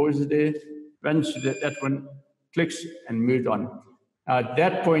 it pauses there, runs to that one, clicks, and moves on. Now at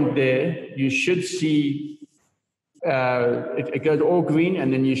that point there, you should see, it goes all green,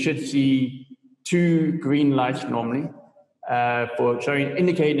 and then you should see 2 green lights normally for showing,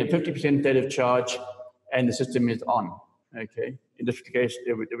 indicating a 50% state of charge, and the system is on. Okay. In this case,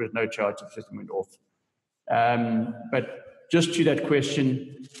 there was no charge; the system went off. But just to that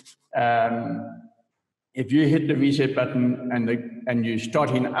question, if you hit the reset button and you're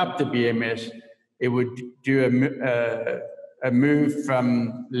starting up the BMS, it would do a move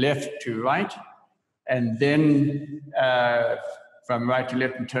from left to right, and then from right to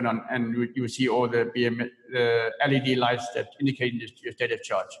left and turn on, and you will see all the LED lights that indicate your state of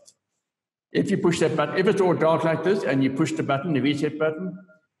charge. If you push that button, if it's all dark like this, and you push the button, the reset button,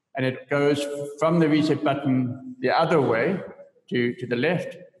 and it goes from the reset button the other way to the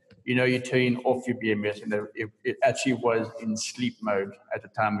left, you know you're turning off your BMS, and it actually was in sleep mode at the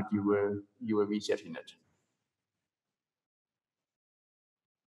time that you were resetting it.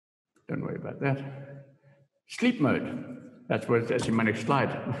 Don't worry about that. Sleep mode. That's actually my next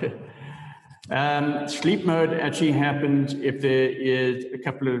slide. Sleep mode actually happens if there is a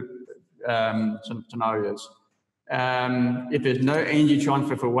couple of some scenarios. If there's no energy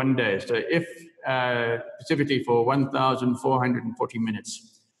transfer for 1 day, so if specifically for 1,440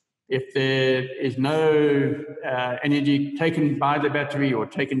 minutes, if there is no energy taken by the battery or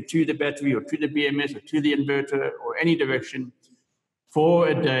taken to the battery or to the BMS or to the inverter or any direction for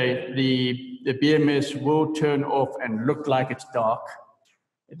a day, the BMS will turn off and look like it's dark.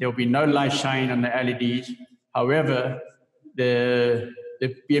 There will be no light shining on the LEDs. However, the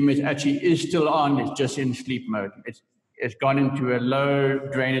BMS actually is still on, it's just in sleep mode. It's gone into a low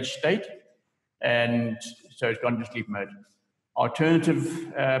drainage state, and so it's gone into sleep mode.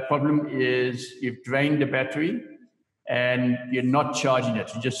 Alternative problem is you've drained the battery and you're not charging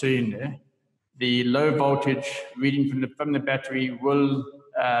it, you're just sitting there. The low voltage reading from the battery will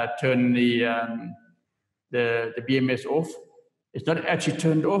turn the BMS off. It's not actually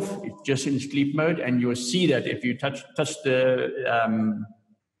turned off, it's just in sleep mode, and you'll see that if you touch the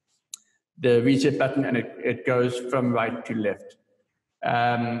reset button and it goes from right to left.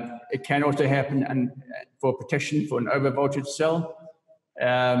 It can also happen for protection for an overvoltage cell.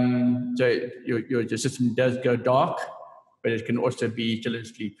 So your system does go dark, but it can also be still in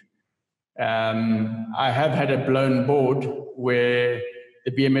sleep. I have had a blown board where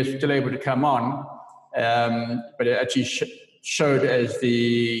the BMS was still able to come on, but it actually showed as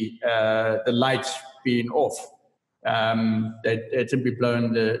the lights being off. They'd simply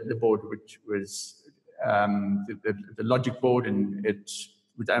blown the board, which was the logic board, and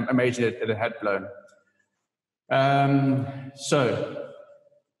I'm amazed that it had blown. So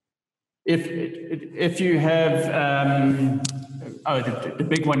if you have the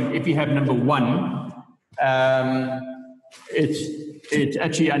big one, if you have number one, it's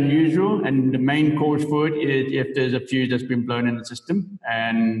actually unusual, and the main cause for it is if there's a fuse that's been blown in the system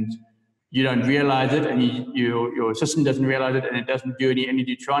and you don't realize it, and your system doesn't realize it, and it doesn't do any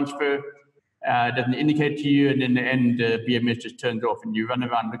energy transfer, it doesn't indicate to you, and in the end the BMS just turns off, and you run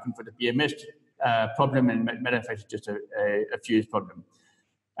around looking for the BMS problem, and matter of fact it's just a fuse problem.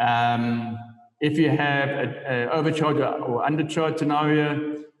 If you have an overcharge or undercharge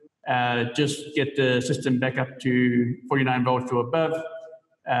scenario, just get the system back up to 49 volts or above.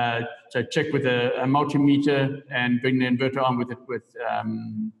 So check with a multimeter and bring the inverter on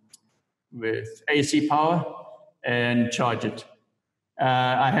with AC power and charge it.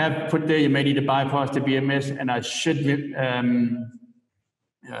 I have put there you may need to bypass the BMS, and I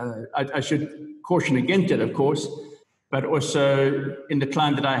should caution against it, of course. But also in the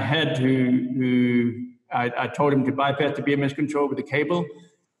client that I had who I told him to bypass the BMS control with the cable,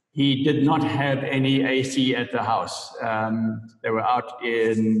 he did not have any AC at the house. They were out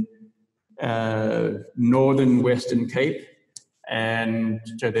in northern Western Cape, and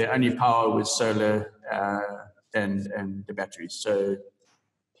so their only power was solar and the batteries. So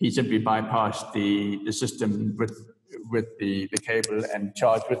he simply bypassed the system with the cable and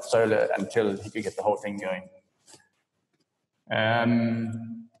charged with solar until he could get the whole thing going.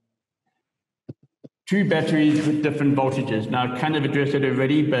 Two batteries with different voltages. Now, I kind of addressed it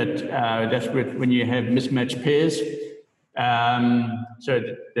already, but that's when you have mismatched pairs. So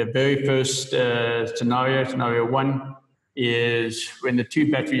the very first scenario one, is when the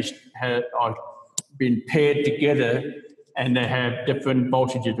two batteries are being paired together and they have different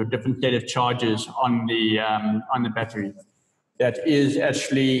voltages or different state of charges on the battery. That is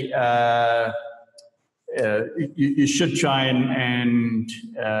actually you should try and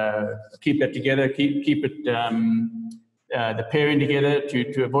keep that together, keep it the pairing together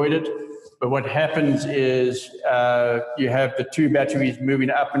to avoid it. But what happens is you have the two batteries moving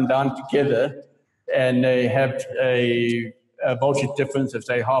up and down together, and they have a voltage difference of,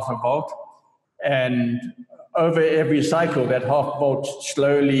 say, half a volt. And over every cycle, that half volt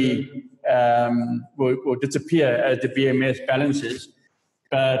slowly will disappear as the BMS balances.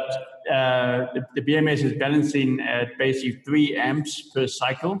 But the BMS is balancing at basically 3 amps per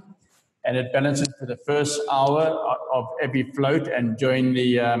cycle, and it balances for the first hour of every float and during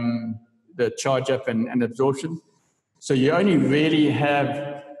the charge up and absorption. So you only really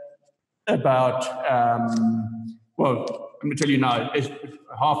have about, well, I'm going to tell you now,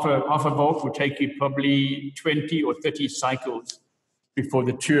 half a volt will take you probably 20 or 30 cycles before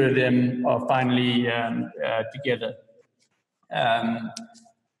the two of them are finally together.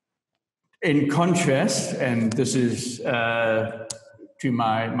 In contrast, and this is to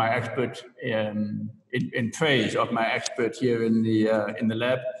my expert in praise of my expert here in the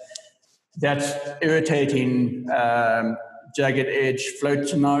lab, that irritating jagged edge float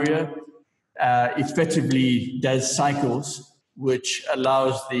scenario effectively does cycles, which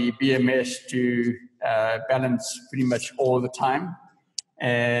allows the BMS to balance pretty much all the time.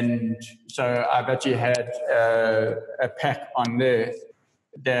 And so I've actually had a pack on there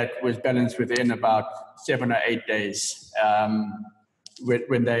that was balanced within about 7 or 8 days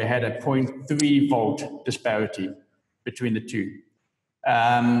when they had a 0.3 volt disparity between the two.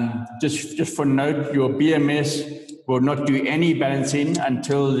 Just for note, your BMS will not do any balancing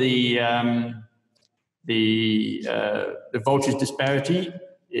until the voltage disparity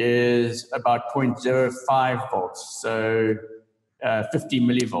is about 0.05 volts, so 50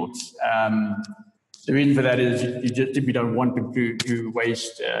 millivolts. The reason for that is you just simply don't want to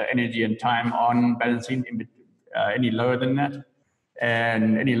waste energy and time on balancing any lower than that.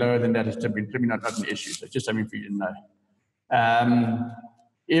 And any lower than that is simply not an issue. So it's just something for you to know.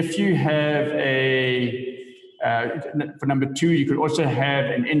 If you have for number 2, you could also have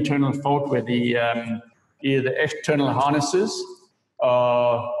an internal fault where either the external harnesses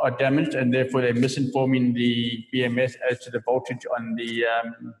are damaged and therefore they're misinforming the BMS as to the voltage on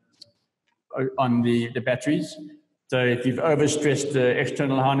the batteries. So if you've overstressed the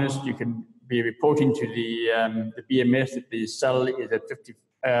external harness, you can be reporting to the BMS that the cell is at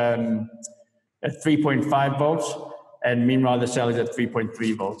 3.5 volts, and meanwhile the cell is at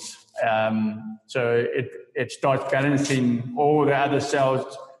 3.3 volts. So it starts balancing all the other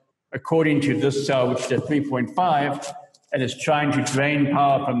cells according to this cell, which is at 3.5, and it's trying to drain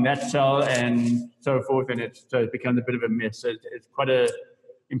power from that cell and so forth, and so it becomes a bit of a mess. So it's quite an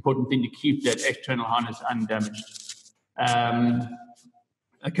important thing to keep that external harness undamaged.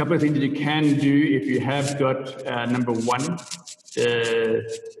 A couple of things that you can do if you have got number 1, you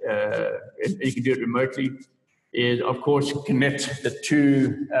can do it remotely, is of course connect the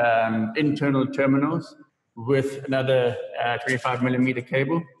 2 internal terminals with another 25 millimeter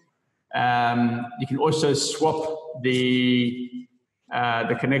cable. You can also swap the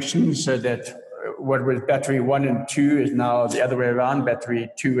connections so that what was battery 1 and 2 is now the other way around, battery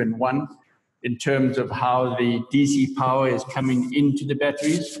 2 and 1, in terms of how the DC power is coming into the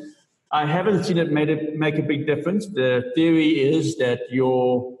batteries. I haven't seen it make a big difference. The theory is that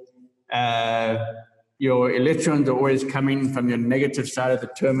your electrons are always coming from your negative side of the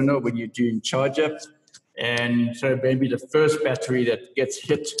terminal when you're doing charge up. And so maybe the first battery that gets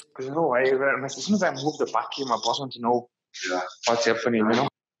hit. Because you know, as soon as I move the vacuum, my boss wants to know what's happening, you know?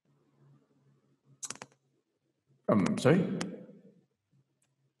 Sorry?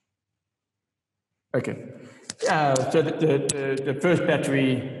 Okay. So the first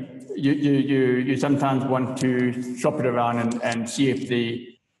battery, you sometimes want to shop it around and see if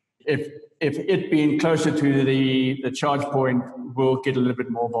it being closer to the charge point will get a little bit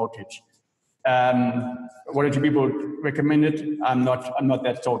more voltage. One or two people recommend it. I'm not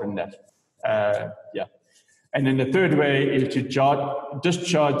that sold on that. Yeah. And then the third way is to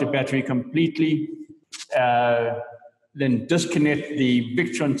discharge the battery completely, then disconnect the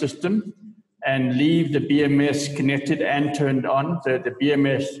Victron system and leave the BMS connected and turned on. So the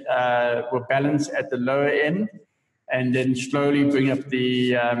BMS will balance at the lower end, and then slowly bring up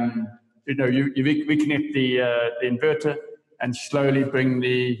the, you reconnect the inverter and slowly bring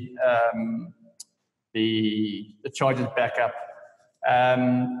the charges back up.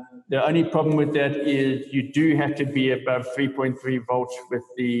 The only problem with that is you do have to be above 3.3 volts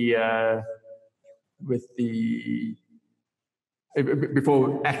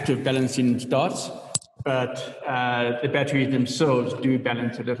before active balancing starts, but the batteries themselves do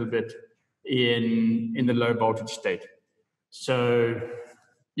balance a little bit in the low voltage state. So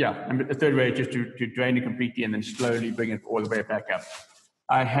yeah, and the third way is just to drain it completely and then slowly bring it all the way back up.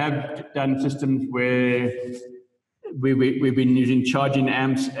 I have done systems where we've been using charging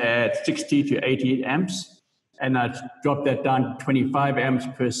amps at 60 to 80 amps, and I dropped that down to 25 amps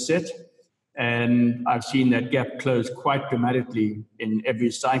per set. And I've seen that gap close quite dramatically in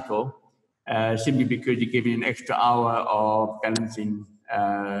every cycle, simply because you're giving an extra hour of balancing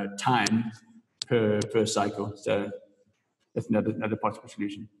time per cycle. So that's another possible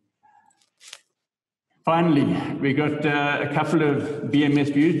solution. Finally, we got a couple of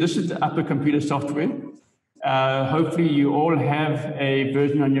BMS views. This is the upper computer software. Hopefully you all have a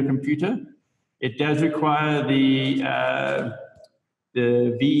version on your computer. It does require the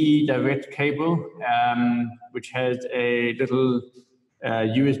VE direct cable, which has a little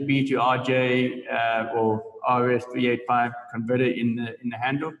USB to RJ or RS385 converter in the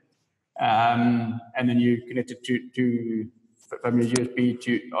handle, and then you connect it from your USB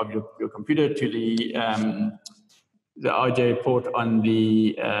of your computer to the RJ port on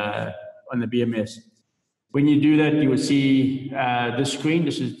the BMS. When you do that, you will see this screen.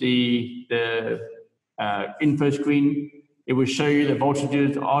 This is the info screen. It will show you the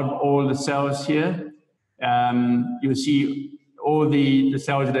voltages on all the cells here. You will see all the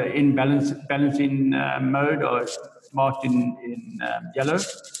cells that are in balancing mode are marked in yellow.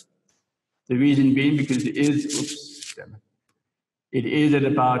 The reason being because it is at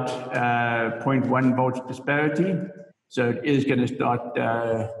about 0.1 volt disparity, so it is going to start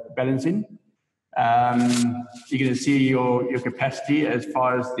balancing. You're going to see your capacity as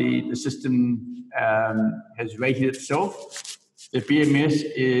far as the system has rated itself. The BMS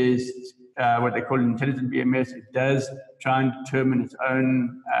is what they call an intelligent BMS. It does try and determine its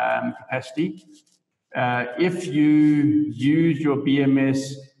own capacity. If you use your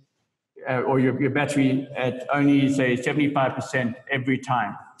BMS or your battery at only, say, 75% every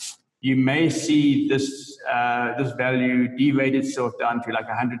time, you may see this value derate itself down to like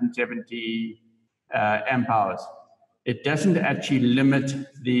 170 amp hours. It doesn't actually limit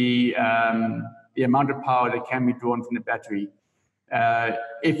the amount of power that can be drawn from the battery.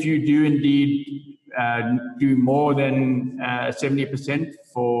 If you do indeed do more than 70%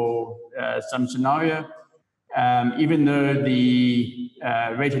 for some scenario, even though the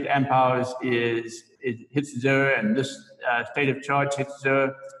rated amp hours hits zero and this state of charge hits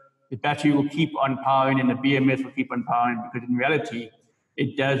zero, the battery will keep on powering and the BMS will keep on powering, because in reality,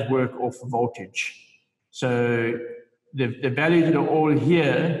 it does work off voltage. So the values that are all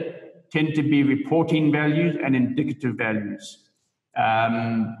here tend to be reporting values and indicative values.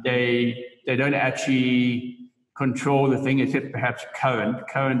 They don't actually control the thing, except perhaps current.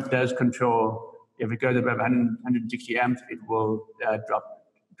 Current does control. If it goes above 160 amps, it will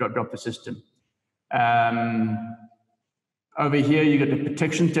drop the system. Over here, you got the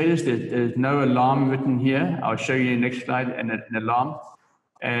protection status. There's no alarm written here. I'll show you in the next slide an alarm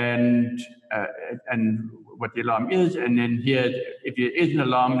and what the alarm is. And then here, if there is an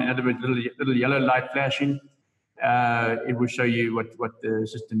alarm, in other words, little yellow light flashing, it will show you what the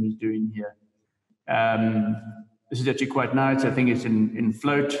system is doing here. This is actually quite nice. I think it's in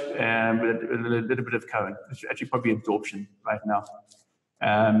float with a little bit of current. It's actually probably absorption right now.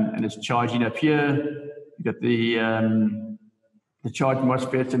 And it's charging up here. You got the charge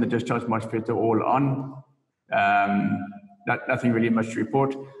MOSFETs and the discharge MOSFETs are all on. Nothing really much to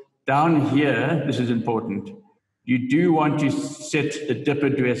report. Down here, this is important. You do want to set the DIP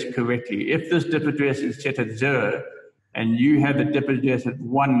address correctly. If this DIP address is set at 0 and you have the DIP address at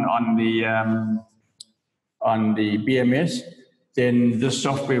 1 on the BMS, then the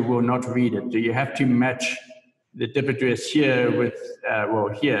software will not read it. So you have to match the DIP address here with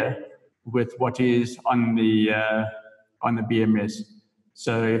what is on the BMS.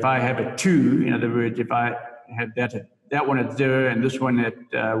 So if I have a 2, in other words, if I have that one at 0 and this one at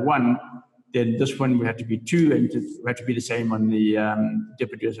 1, then this one will have to be 2 and it will have to be the same on the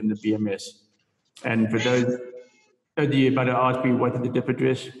DIP address on the BMS. And for those of you about to ask me what is the DIP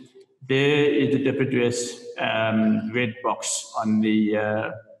address, there is the DIP address red box on the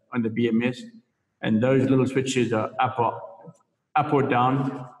BMS, and those little switches are up or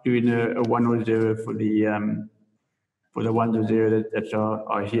down, doing a 1 or 0 for the 1 or 0 that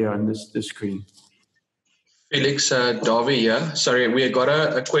are here on this screen. Felix, Davi here. Sorry, we got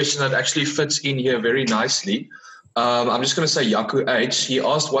a question that actually fits in here very nicely. I'm just going to say Yaku H. He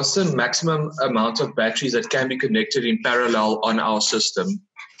asked, what's the maximum amount of batteries that can be connected in parallel on our system?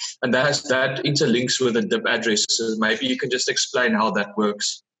 And that interlinks with the DIP address. So maybe you can just explain how that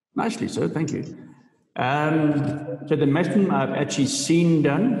works. Nicely, so thank you. So the maximum I've actually seen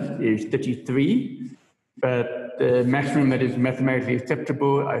done is 33, but the maximum that is mathematically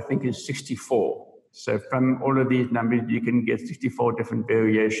acceptable, I think, is 64. So from all of these numbers, you can get 64 different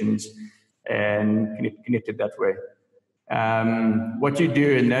variations and connect it that way. What you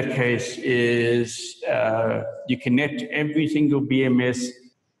do in that case is you connect every single BMS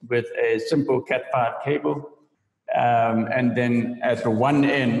with a simple Cat5 cable. And then at the one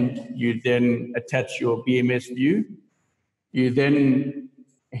end, you then attach your BMS view. You then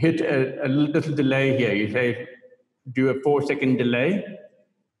hit a little delay here. You say, do a 4-second delay.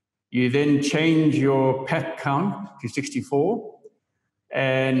 You then change your path count to 64.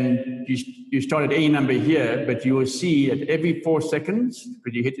 And you start at any number here, but you will see that every 4 seconds,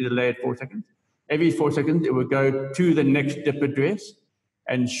 because you hit the delay at 4 seconds, every 4 seconds, it will go to the next DIP address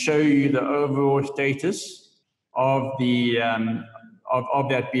and show you the overall status of the of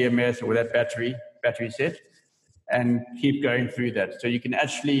that BMS or that battery set, and keep going through that. So you can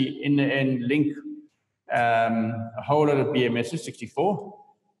actually, in the end, link a whole lot of BMSs, 64,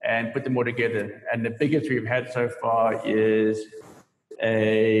 and put them all together. And the biggest we've had so far is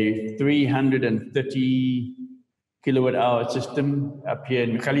a 330 kilowatt hour system up here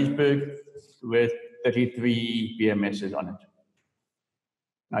in Michalisburg with 33 BMSs on it.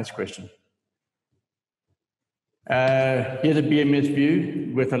 Nice question. Here's a BMS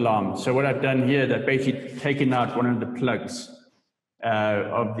view with alarm. So what I've done here is I've basically taken out one of the plugs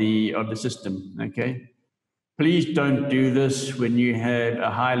of the system. Okay. Please don't do this when you have a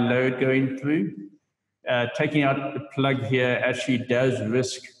high load going through. Taking out the plug here actually does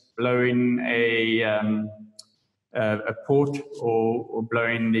risk blowing a port or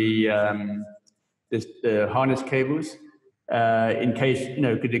blowing the harness cables. in case,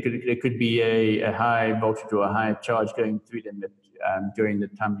 there could be a high voltage or a high charge going through them during the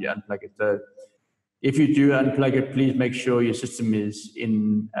time you unplug it. So if you do unplug it, please make sure your system is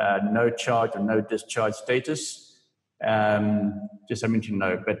in no charge or no discharge status. Just something to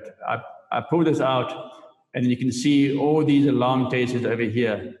know. But I pulled this out, and you can see all these alarm stations over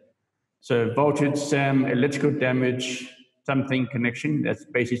here. So voltage, SAM, electrical damage, something connection. That's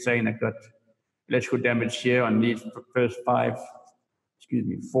basically saying I've got electrical damage here on these first 4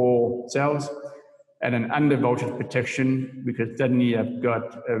 cells, and an under voltage protection, because suddenly I've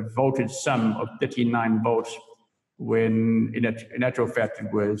got a voltage sum of 39 volts when in actual fact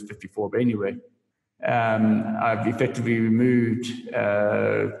it was 54. But anyway, I've effectively removed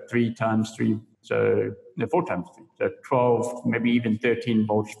 3 times 3, so 4 times 3, so 12, maybe even 13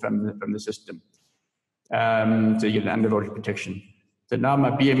 volts from the system. So you get an under voltage protection. So now my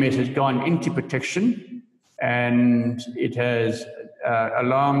BMS has gone into protection, and it has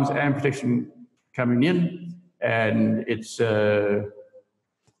alarms and protection coming in, and it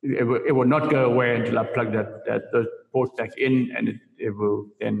will not go away until I plug those ports back in, and it will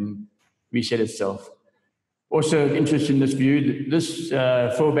then reset itself. Also, interested in this view, this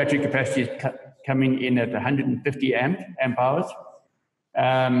full battery capacity is coming in at 150 amp hours.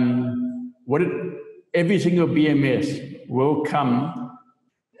 Every single BMS will come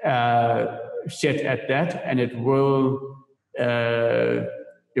set at that, and it will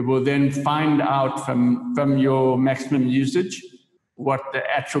then find out from your maximum usage what the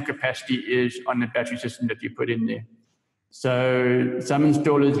actual capacity is on the battery system that you put in there. So some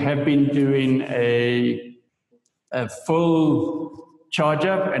installers have been doing a full charge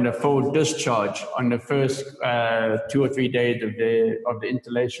up and a full discharge on the first 2 or 3 days of the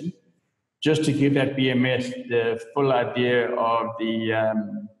installation, just to give that BMS the full idea of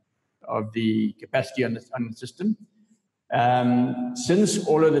the capacity on the system. Since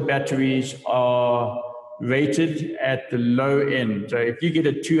all of the batteries are rated at the low end, so if you get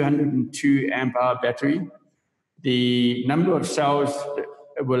a 202 amp hour battery, the number of cells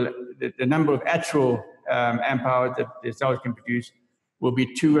the number of actual amp hours that the cells can produce will be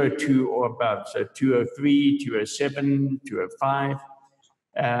 202 or above. So 203, 207, 205.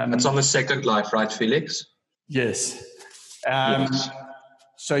 That's on the second life, right, Felix? Yes. Yes.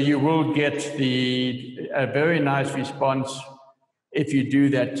 So you will get a very nice response if you do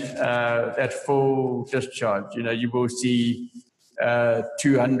that full discharge. You will see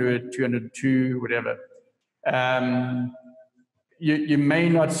 200, 202, whatever. You may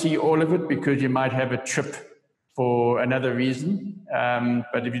not see all of it because you might have a trip for another reason.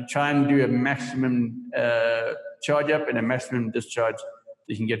 But if you try and do a maximum charge up and a maximum discharge,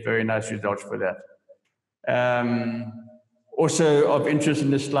 you can get very nice results for that. Also of interest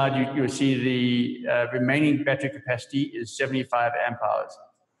in this slide, you'll see the remaining battery capacity is 75 amp hours.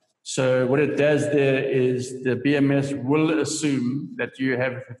 So what it does there is the BMS will assume that you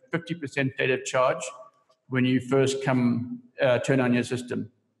have a 50% state of charge when you first turn on your system.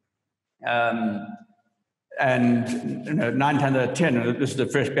 And 9 times out of 10, this is the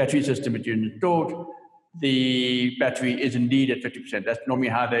first battery system that you installed, the battery is indeed at 50%. That's normally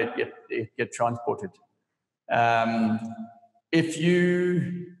how they get transported. If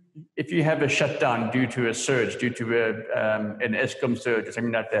you have a shutdown due to a surge, due to an ESCOM surge or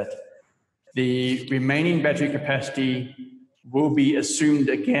something like that, the remaining battery capacity will be assumed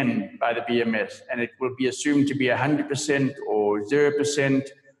again by the BMS, and it will be assumed to be 100% or 0%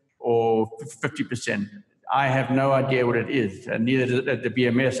 or 50%. I have no idea what it is, and neither does the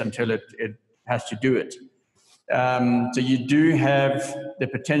BMS until it has to do it. So you do have the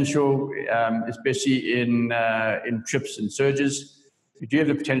potential, especially in trips and surges, you do have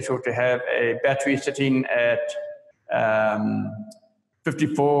the potential to have a battery sitting at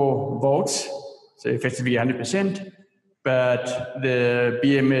 54 volts, so effectively 100%, but the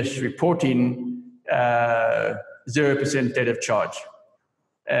BMS reporting 0% state of charge.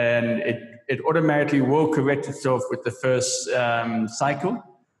 And it automatically will correct itself with the first cycle.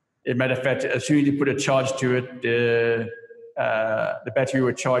 As a matter of fact, as soon as you put a charge to it, the battery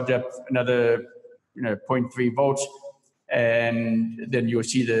will charge up another 0.3 volts, and then you'll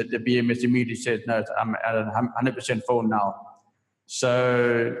see the BMS immediately says, no, I'm at 100% full now.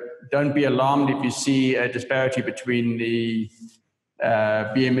 So don't be alarmed if you see a disparity between the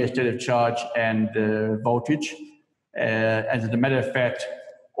BMS state of charge and the voltage. As a matter of fact,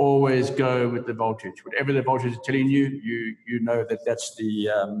 always go with the voltage. Whatever the voltage is telling you, you know that that's the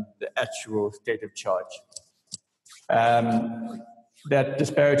actual state of charge. That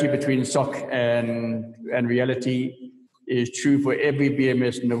disparity between SOC and reality is true for every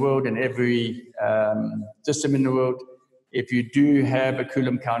BMS in the world and every system in the world. if you do have a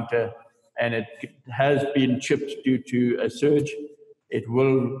Coulomb counter and it has been chipped due to a surge, it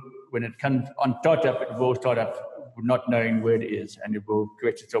will, when it comes on startup, it will start up not knowing where it is, and it will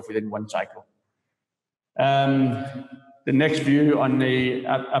correct itself within one cycle. The next view on the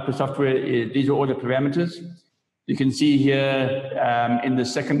upper software is, these are all the parameters. You can see here in the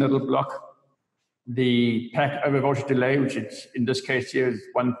second little block, the pack over voltage delay, which is, in this case here, is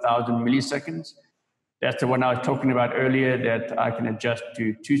 1,000 milliseconds. That's the one I was talking about earlier, that I can adjust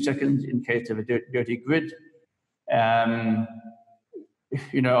to 2 seconds in case of a dirty grid.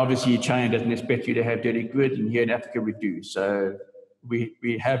 You know, obviously China doesn't expect you to have dirty grid, and here in Africa we do. So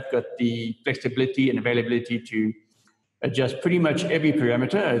we have got the flexibility and availability to adjust pretty much every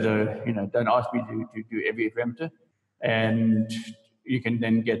parameter, although, you know, don't ask me to do every parameter. And you can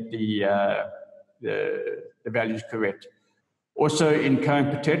then get the values correct. Also in current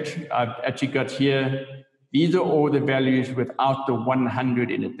protect, I've actually got here, these are all the values without the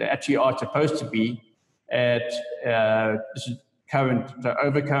 100 in it. They actually are supposed to be at, this is current, so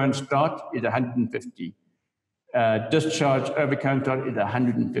overcurrent start is 150. Discharge overcurrent start is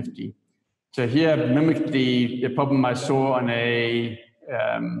 150. So here I've mimicked the problem I saw on a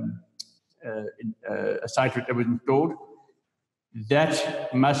site that was installed.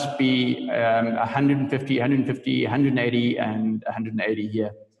 That must be 150, 150, 180, and 180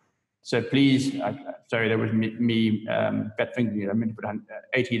 here. So please, sorry, that was me fat fingering. I meant to put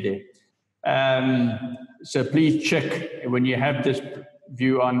 80 there. So please check when you have this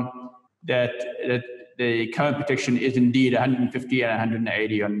view on that the current protection is indeed 150 and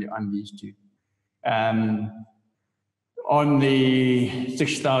 180 on these two. On the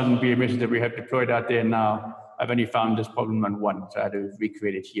 6,000 BMSs that we have deployed out there now, I've only found this problem on one, so I had to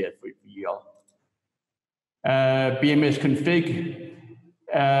recreate it here for you all. BMS config.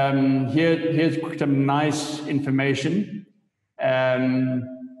 Here's some nice information.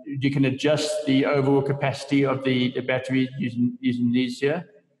 You can adjust the overall capacity of the battery using these here.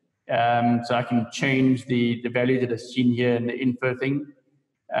 So I can change the value that is seen here in the info thing.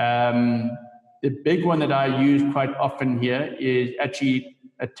 The big one that I use quite often here is actually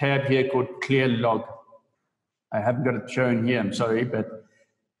a tab here called Clear Log. I haven't got it shown here, I'm sorry, but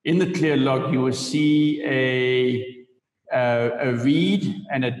in the Clear Log, you will see a read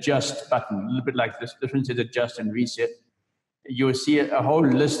and adjust button, a little bit like this. This one says adjust and reset. You will see a whole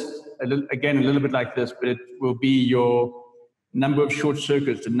list, again, a little bit like this, but it will be your number of short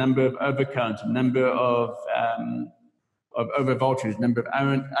circuits, the number of overcurrents, the number of over voltage, number of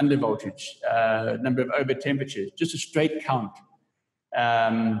under voltage, number of over temperatures, just a straight count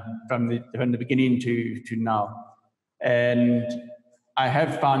from the beginning to now. And I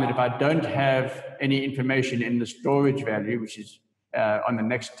have found that if I don't have any information in the storage value, which is on the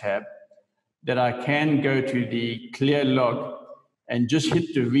next tab, that I can go to the Clear Log and just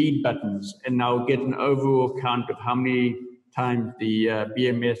hit the read buttons, and I'll get an overall count of how many times the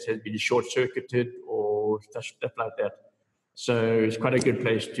BMS has been short-circuited or stuff like that. So it's quite a good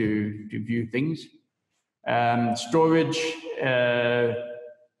place to view things. Storage,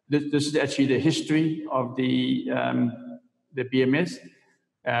 this is actually the history of the BMS,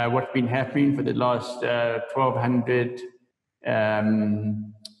 what's been happening for the last 1,200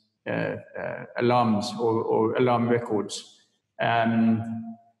 alarms or alarm records.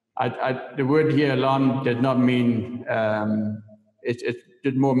 The word here, alarm, does not mean,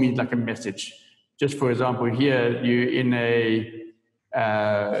 it more means like a message. Just for example, here you're in a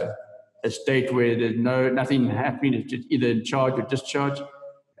state where there's nothing happening, it's just either in charge or discharge.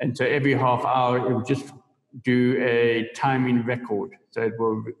 And so every half hour, it will just do a timing record. So it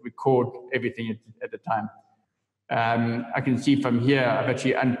will record everything at the time. I can see from here, I've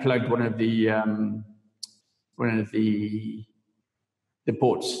actually unplugged one of the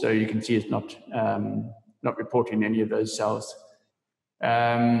ports, so you can see it's not reporting any of those cells.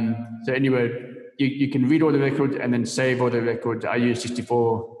 So anyway, you can read all the records and then save all the records. I use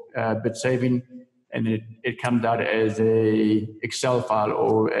 64-bit saving, and it comes out as a Excel file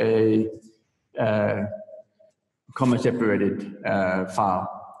or a comma-separated file.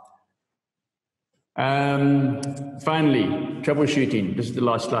 Finally, troubleshooting. This is the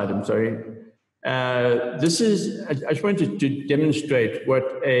last slide, I'm sorry. I just wanted to demonstrate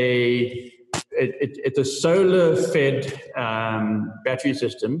what it's a solar-fed battery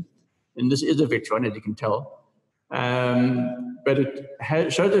system, and this is a Victron, as you can tell. But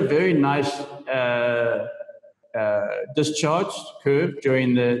it shows a very nice discharge curve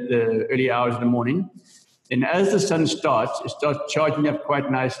during the early hours of the morning. And as the sun starts, it starts charging up quite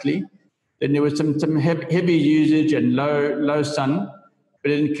nicely. Then there was some heavy usage and low sun,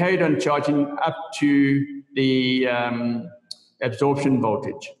 but it carried on charging up to the absorption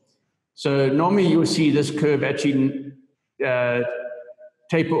voltage. So normally you'll see this curve actually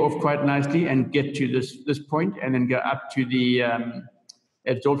taper off quite nicely and get to this point and then go up to the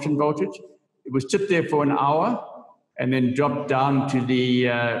absorption voltage. It will sit there for an hour and then drop down to the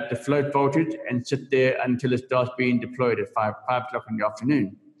float voltage and sit there until it starts being deployed at 5 o'clock in the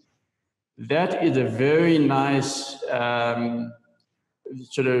afternoon. That is a very nice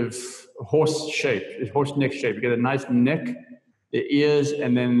sort of horse shape, horse neck shape. You get a nice neck, the ears,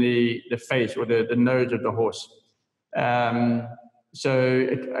 and then the face or the nose of the horse. So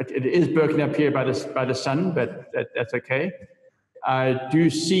it is broken up here by the sun, but that's okay. I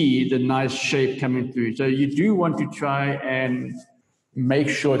do see the nice shape coming through. So you do want to try and make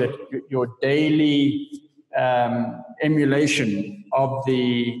sure that your daily emulation of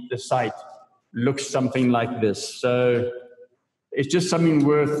the site looks something like this. So it's just something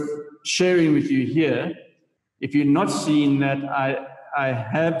worth sharing with you here. If you're not seeing that, I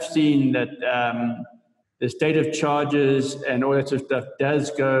have seen that the state of charges and all that sort of stuff does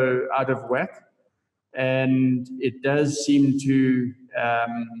go out of whack. And it does seem to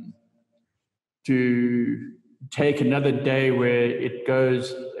take another day where it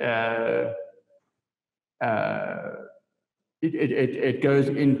goes it goes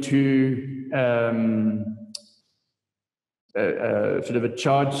into sort of a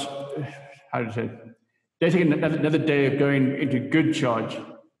charge. How to say? They take another day of going into good charge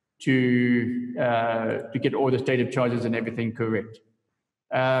to get all the state of charges and everything correct.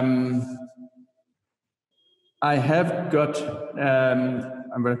 I have got,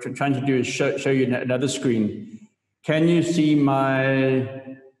 I'm trying to do is show you another screen. Can you see my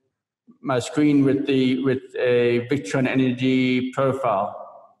screen with a Victron Energy profile?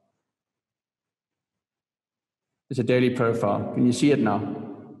 It's a daily profile. Can you see it now?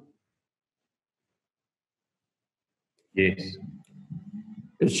 Yes.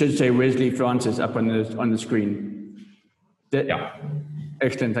 It should say Wesley Francis up on the screen. Yeah.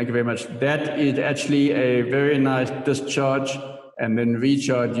 Excellent, thank you very much. That is actually a very nice discharge and then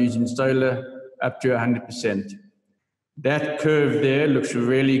recharge using solar up to 100%. That curve there looks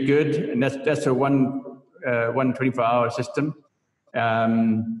really good, and that's a one 24-hour system.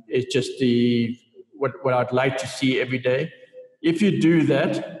 It's just what I'd like to see every day. If you do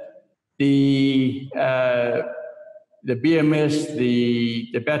that, the BMS,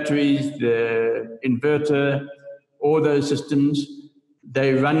 the batteries, the inverter, all those systems,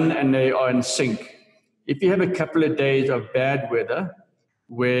 they run and they are in sync. If you have a couple of days of bad weather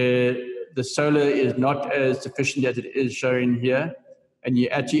where the solar is not as sufficient as it is showing here, and you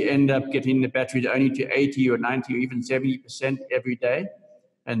actually end up getting the batteries only to 80 or 90 or even 70% every day,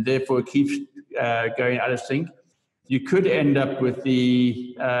 and therefore it keeps going out of sync, you could end up with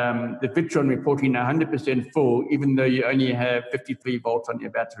the Victron reporting 100% full, even though you only have 53 volts on your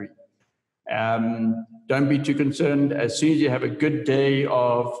battery. Don't be too concerned. As soon as you have a good day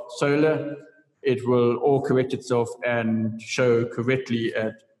of solar, it will all correct itself and show correctly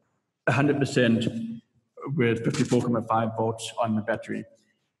at 100% with 54.5 volts on the battery.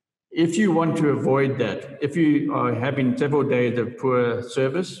 If you want to avoid that, if you are having several days of poor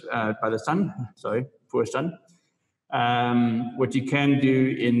service by the sun, poor sun, what you can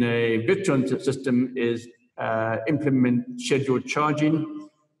do in a Victron system is implement scheduled charging.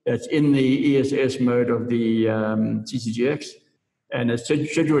 That's in the ESS mode of the CCGX. And a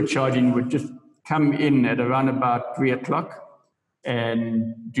scheduled charging would just come in at around about 3 o'clock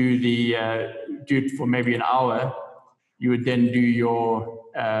and do it for maybe an hour. You would then do your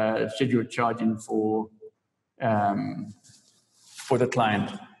scheduled charging for the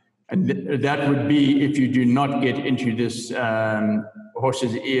client. And that would be if you do not get into this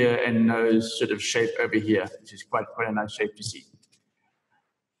horse's ear and nose sort of shape over here, which is quite a nice shape to see.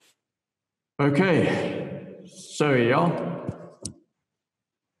 Okay, so y'all,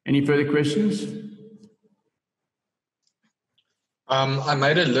 any further questions? I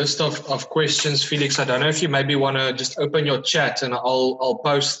made a list of questions, Felix. I don't know if you maybe want to just open your chat and I'll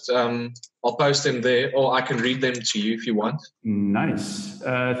post them there, or I can read them to you if you want. Nice.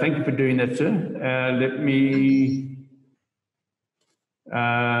 Thank you for doing that, sir. Let me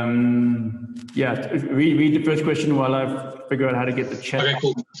read the first question while I figure out how to get the chat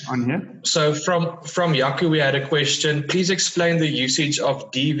on here. So from Yaku, we had a question. Please explain the usage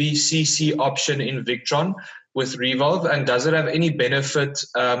of DVCC option in Victron with Revov, and does it have any benefit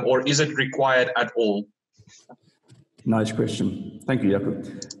or is it required at all? Nice question. Thank you, Yaku.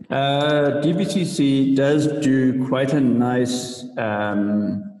 DVCC does do quite a nice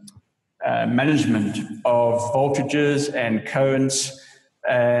management of voltages and currents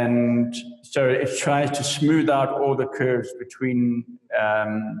And so it tries to smooth out all the curves between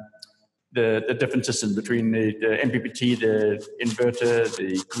the different systems, between the MPPT, the inverter,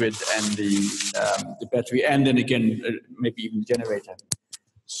 the grid, and the battery, and then again, maybe even the generator.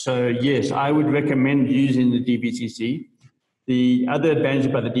 So yes, I would recommend using the DVCC. The other advantage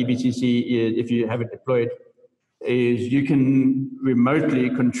about the DVCC is, if you have it deployed, is you can remotely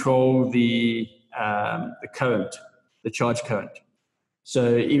control the current, the charge current.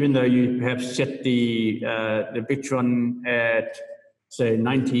 So even though you perhaps set the Victron at, say,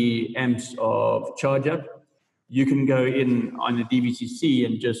 90 amps of charge up, you can go in on the DVCC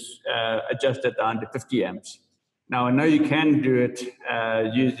and just adjust it down to 50 amps. Now, I know you can do it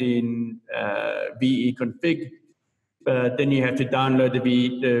using VE config, but then you have to download the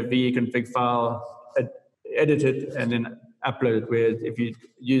VE config file, edit it, and then upload it. Whereas if you're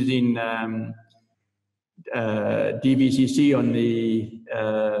using DVCC on the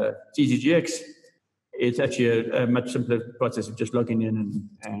CCGX, it's actually a much simpler process of just logging in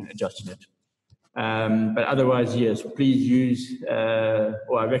and adjusting it. But otherwise, yes, please use,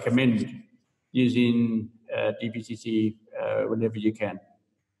 or I recommend using DVCC whenever you can.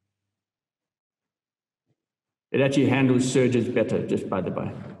 It actually handles surges better, just by the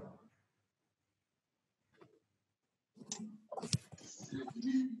by.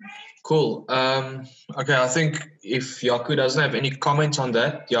 Cool. Okay, I think if Yaku doesn't have any comments on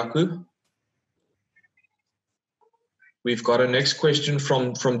that, Yaku? We've got a next question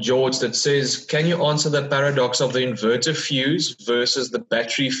from George that says, can you answer the paradox of the inverter fuse versus the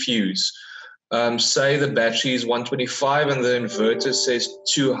battery fuse? Say the battery is 125 and the inverter says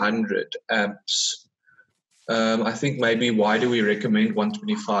 200 amps. I think maybe why do we recommend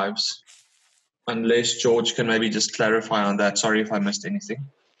 125s? Unless George can maybe just clarify on that. Sorry if I missed anything.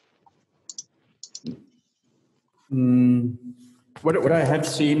 What I have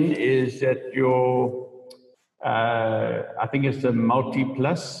seen is that your, I think it's the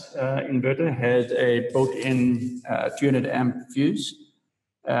multi-plus inverter has a built-in 200 amp fuse.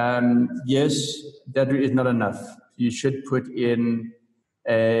 Yes, that is not enough. You should put in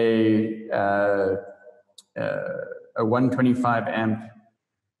a 125 amp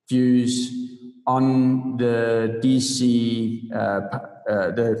fuse on the DC,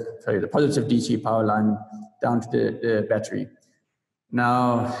 the positive DC power line down to the battery.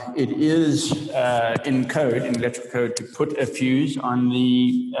 Now, it is in code, in electrical code, to put a fuse on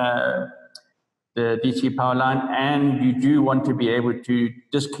the DC power line, and you do want to be able to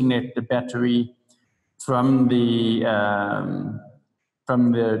disconnect the battery from the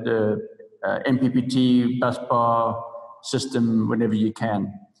MPPT bus bar system whenever you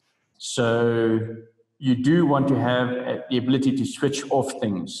can. So you do want to have the ability to switch off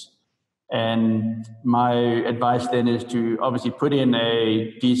things. And my advice then is to obviously put in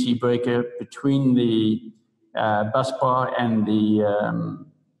a DC breaker between the bus bar and the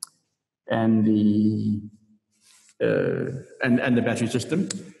battery system.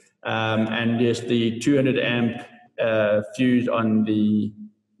 And yes, the 200 amp fuse on the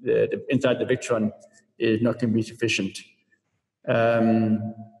inside the Victron is not going to be sufficient.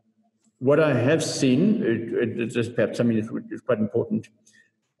 What I have seen, it's just perhaps something that is quite important.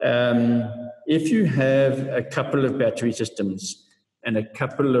 If you have a couple of battery systems and a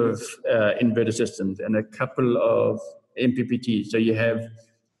couple of inverter systems and a couple of MPPTs, so you have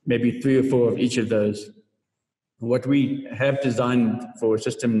maybe 3 or 4 of each of those, what we have designed for a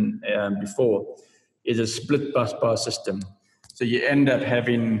system before is a split bus bar system. So you end up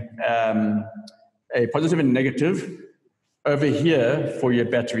having a positive and negative over here for your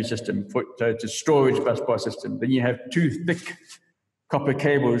battery system. So it's a storage bus bar system. Then you have 2 thick copper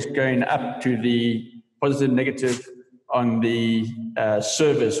cables going up to the positive and negative on the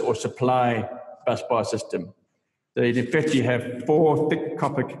service or supply bus bar system. So in effect, you have 4 thick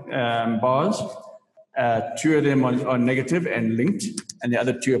copper bars. 2 of them are negative and linked, and the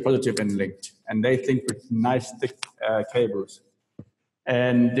other 2 are positive and linked. And they think with nice thick cables.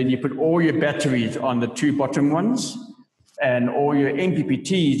 And then you put all your batteries on the 2 bottom ones, and all your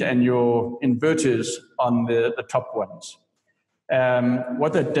MPPTs and your inverters on the top ones.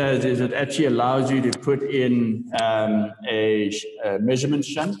 What that does is it actually allows you to put in a measurement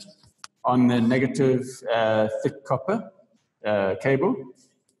shunt on the negative thick copper cable,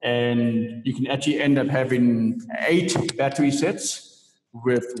 and you can actually end up having 8 battery sets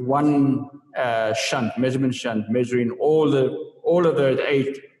with 1 shunt, measurement shunt, measuring all of those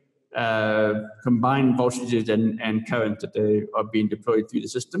 8 combined voltages and current that they are being deployed through the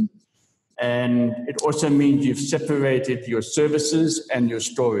system. And it also means you've separated your services and your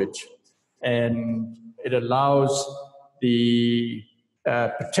storage. And it allows the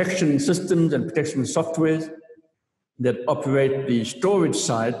protection systems and protection softwares that operate the storage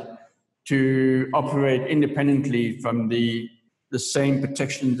side to operate independently from the same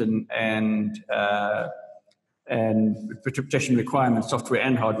protections and protection requirements, software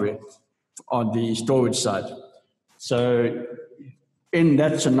and hardware, on the storage side. So in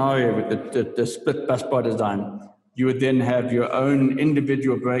that scenario with the split bus bar design, you would then have your own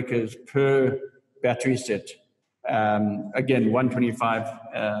individual breakers per battery set. Again, 125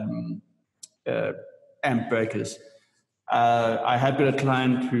 amp breakers. I have got a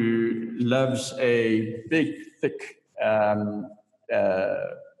client who loves a big, thick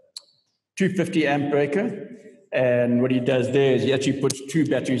 250 amp breaker. And what he does there is he actually puts 2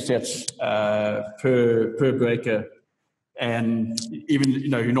 battery sets per breaker. And even,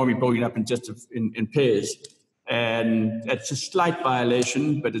 you're normally building up in pairs. And it's a slight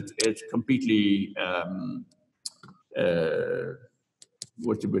violation, but it's completely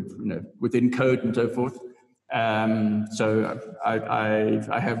within code and so forth. So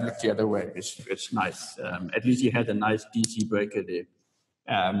I have looked the other way. It's nice. At least he has a nice DC breaker there.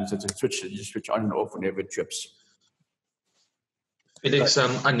 So it's a switch that you switch on and off whenever it trips. Felix,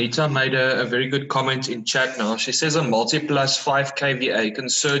 Anita made a very good comment in chat now. She says a multi-plus 5 kVA can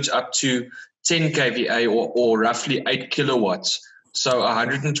surge up to 10 kVA or roughly 8 kilowatts. So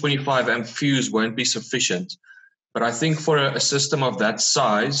 125 amp fuse won't be sufficient. But I think for a system of that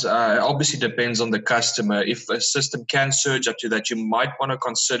size, obviously depends on the customer. If a system can surge up to that, you might want to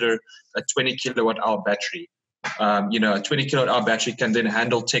consider a 20 kilowatt hour battery. A 20 kilowatt hour battery can then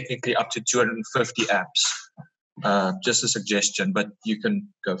handle technically up to 250 amps. Just a suggestion, but you can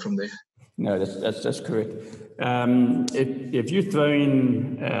go from there. No, that's correct. If you throw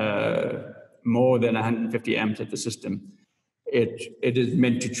in more than 150 amps at the system, it is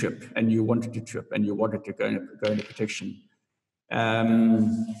meant to trip, and you want it to trip, and you want it to go into protection.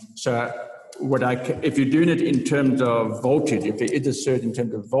 So if you're doing it in terms of voltage, if there is a surge in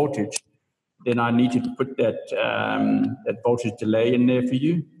terms of voltage, then I need you to put that voltage delay in there for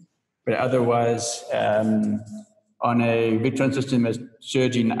you. But otherwise, on a Victron system that's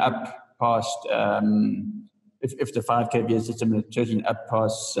surging up past, if the 5 kVA system is surging up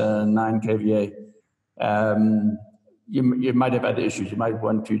past 9 kVA, you might have other issues. You might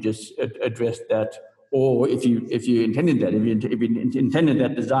want to just address that, or if you intended that, if you intended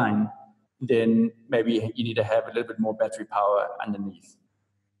that design, then maybe you need to have a little bit more battery power underneath.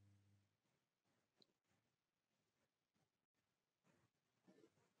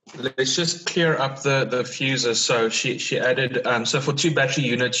 Let's just clear up the fuses. So she added, so for 2 battery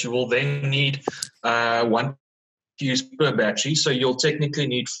units, you will then need 1 fuse per battery. So you'll technically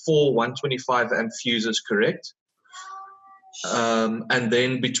need 4 125 amp fuses, correct? And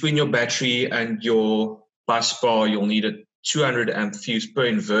then between your battery and your bus bar, you'll need a 200 amp fuse per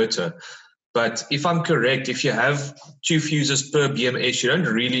inverter. But if I'm correct, if you have 2 fuses per BMS, you don't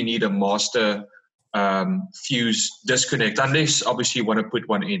really need a master fuse disconnect, unless obviously you want to put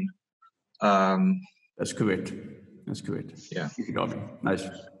one in. That's correct. Yeah. You got me. Nice.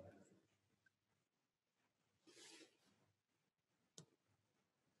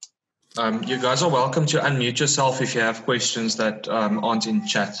 You guys are welcome to unmute yourself if you have questions that aren't in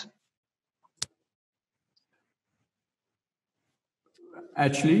chat.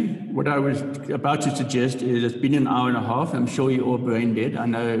 Actually, what I was about to suggest is it's been an hour and a half. I'm sure you're all brain dead. I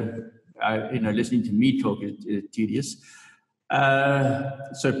know, listening to me talk is tedious.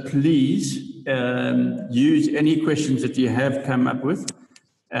 So please use any questions that you have come up with.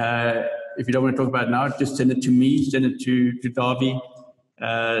 If you don't want to talk about it now, just send it to me, send it to Darby,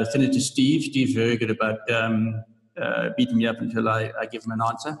 send it to Steve. Steve's very good about beating me up until I give him an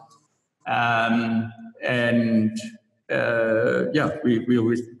answer.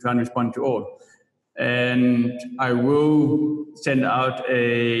 We'll try and respond to all. And I will send out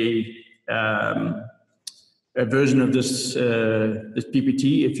a version of this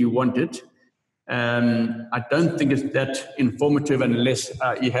PPT if you want it. I don't think it's that informative unless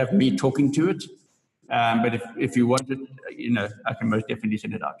you have me talking to it. But if you want it, I can most definitely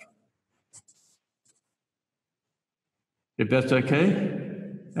send it out. If that's okay,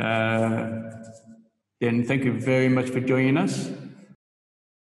 then thank you very much for joining us.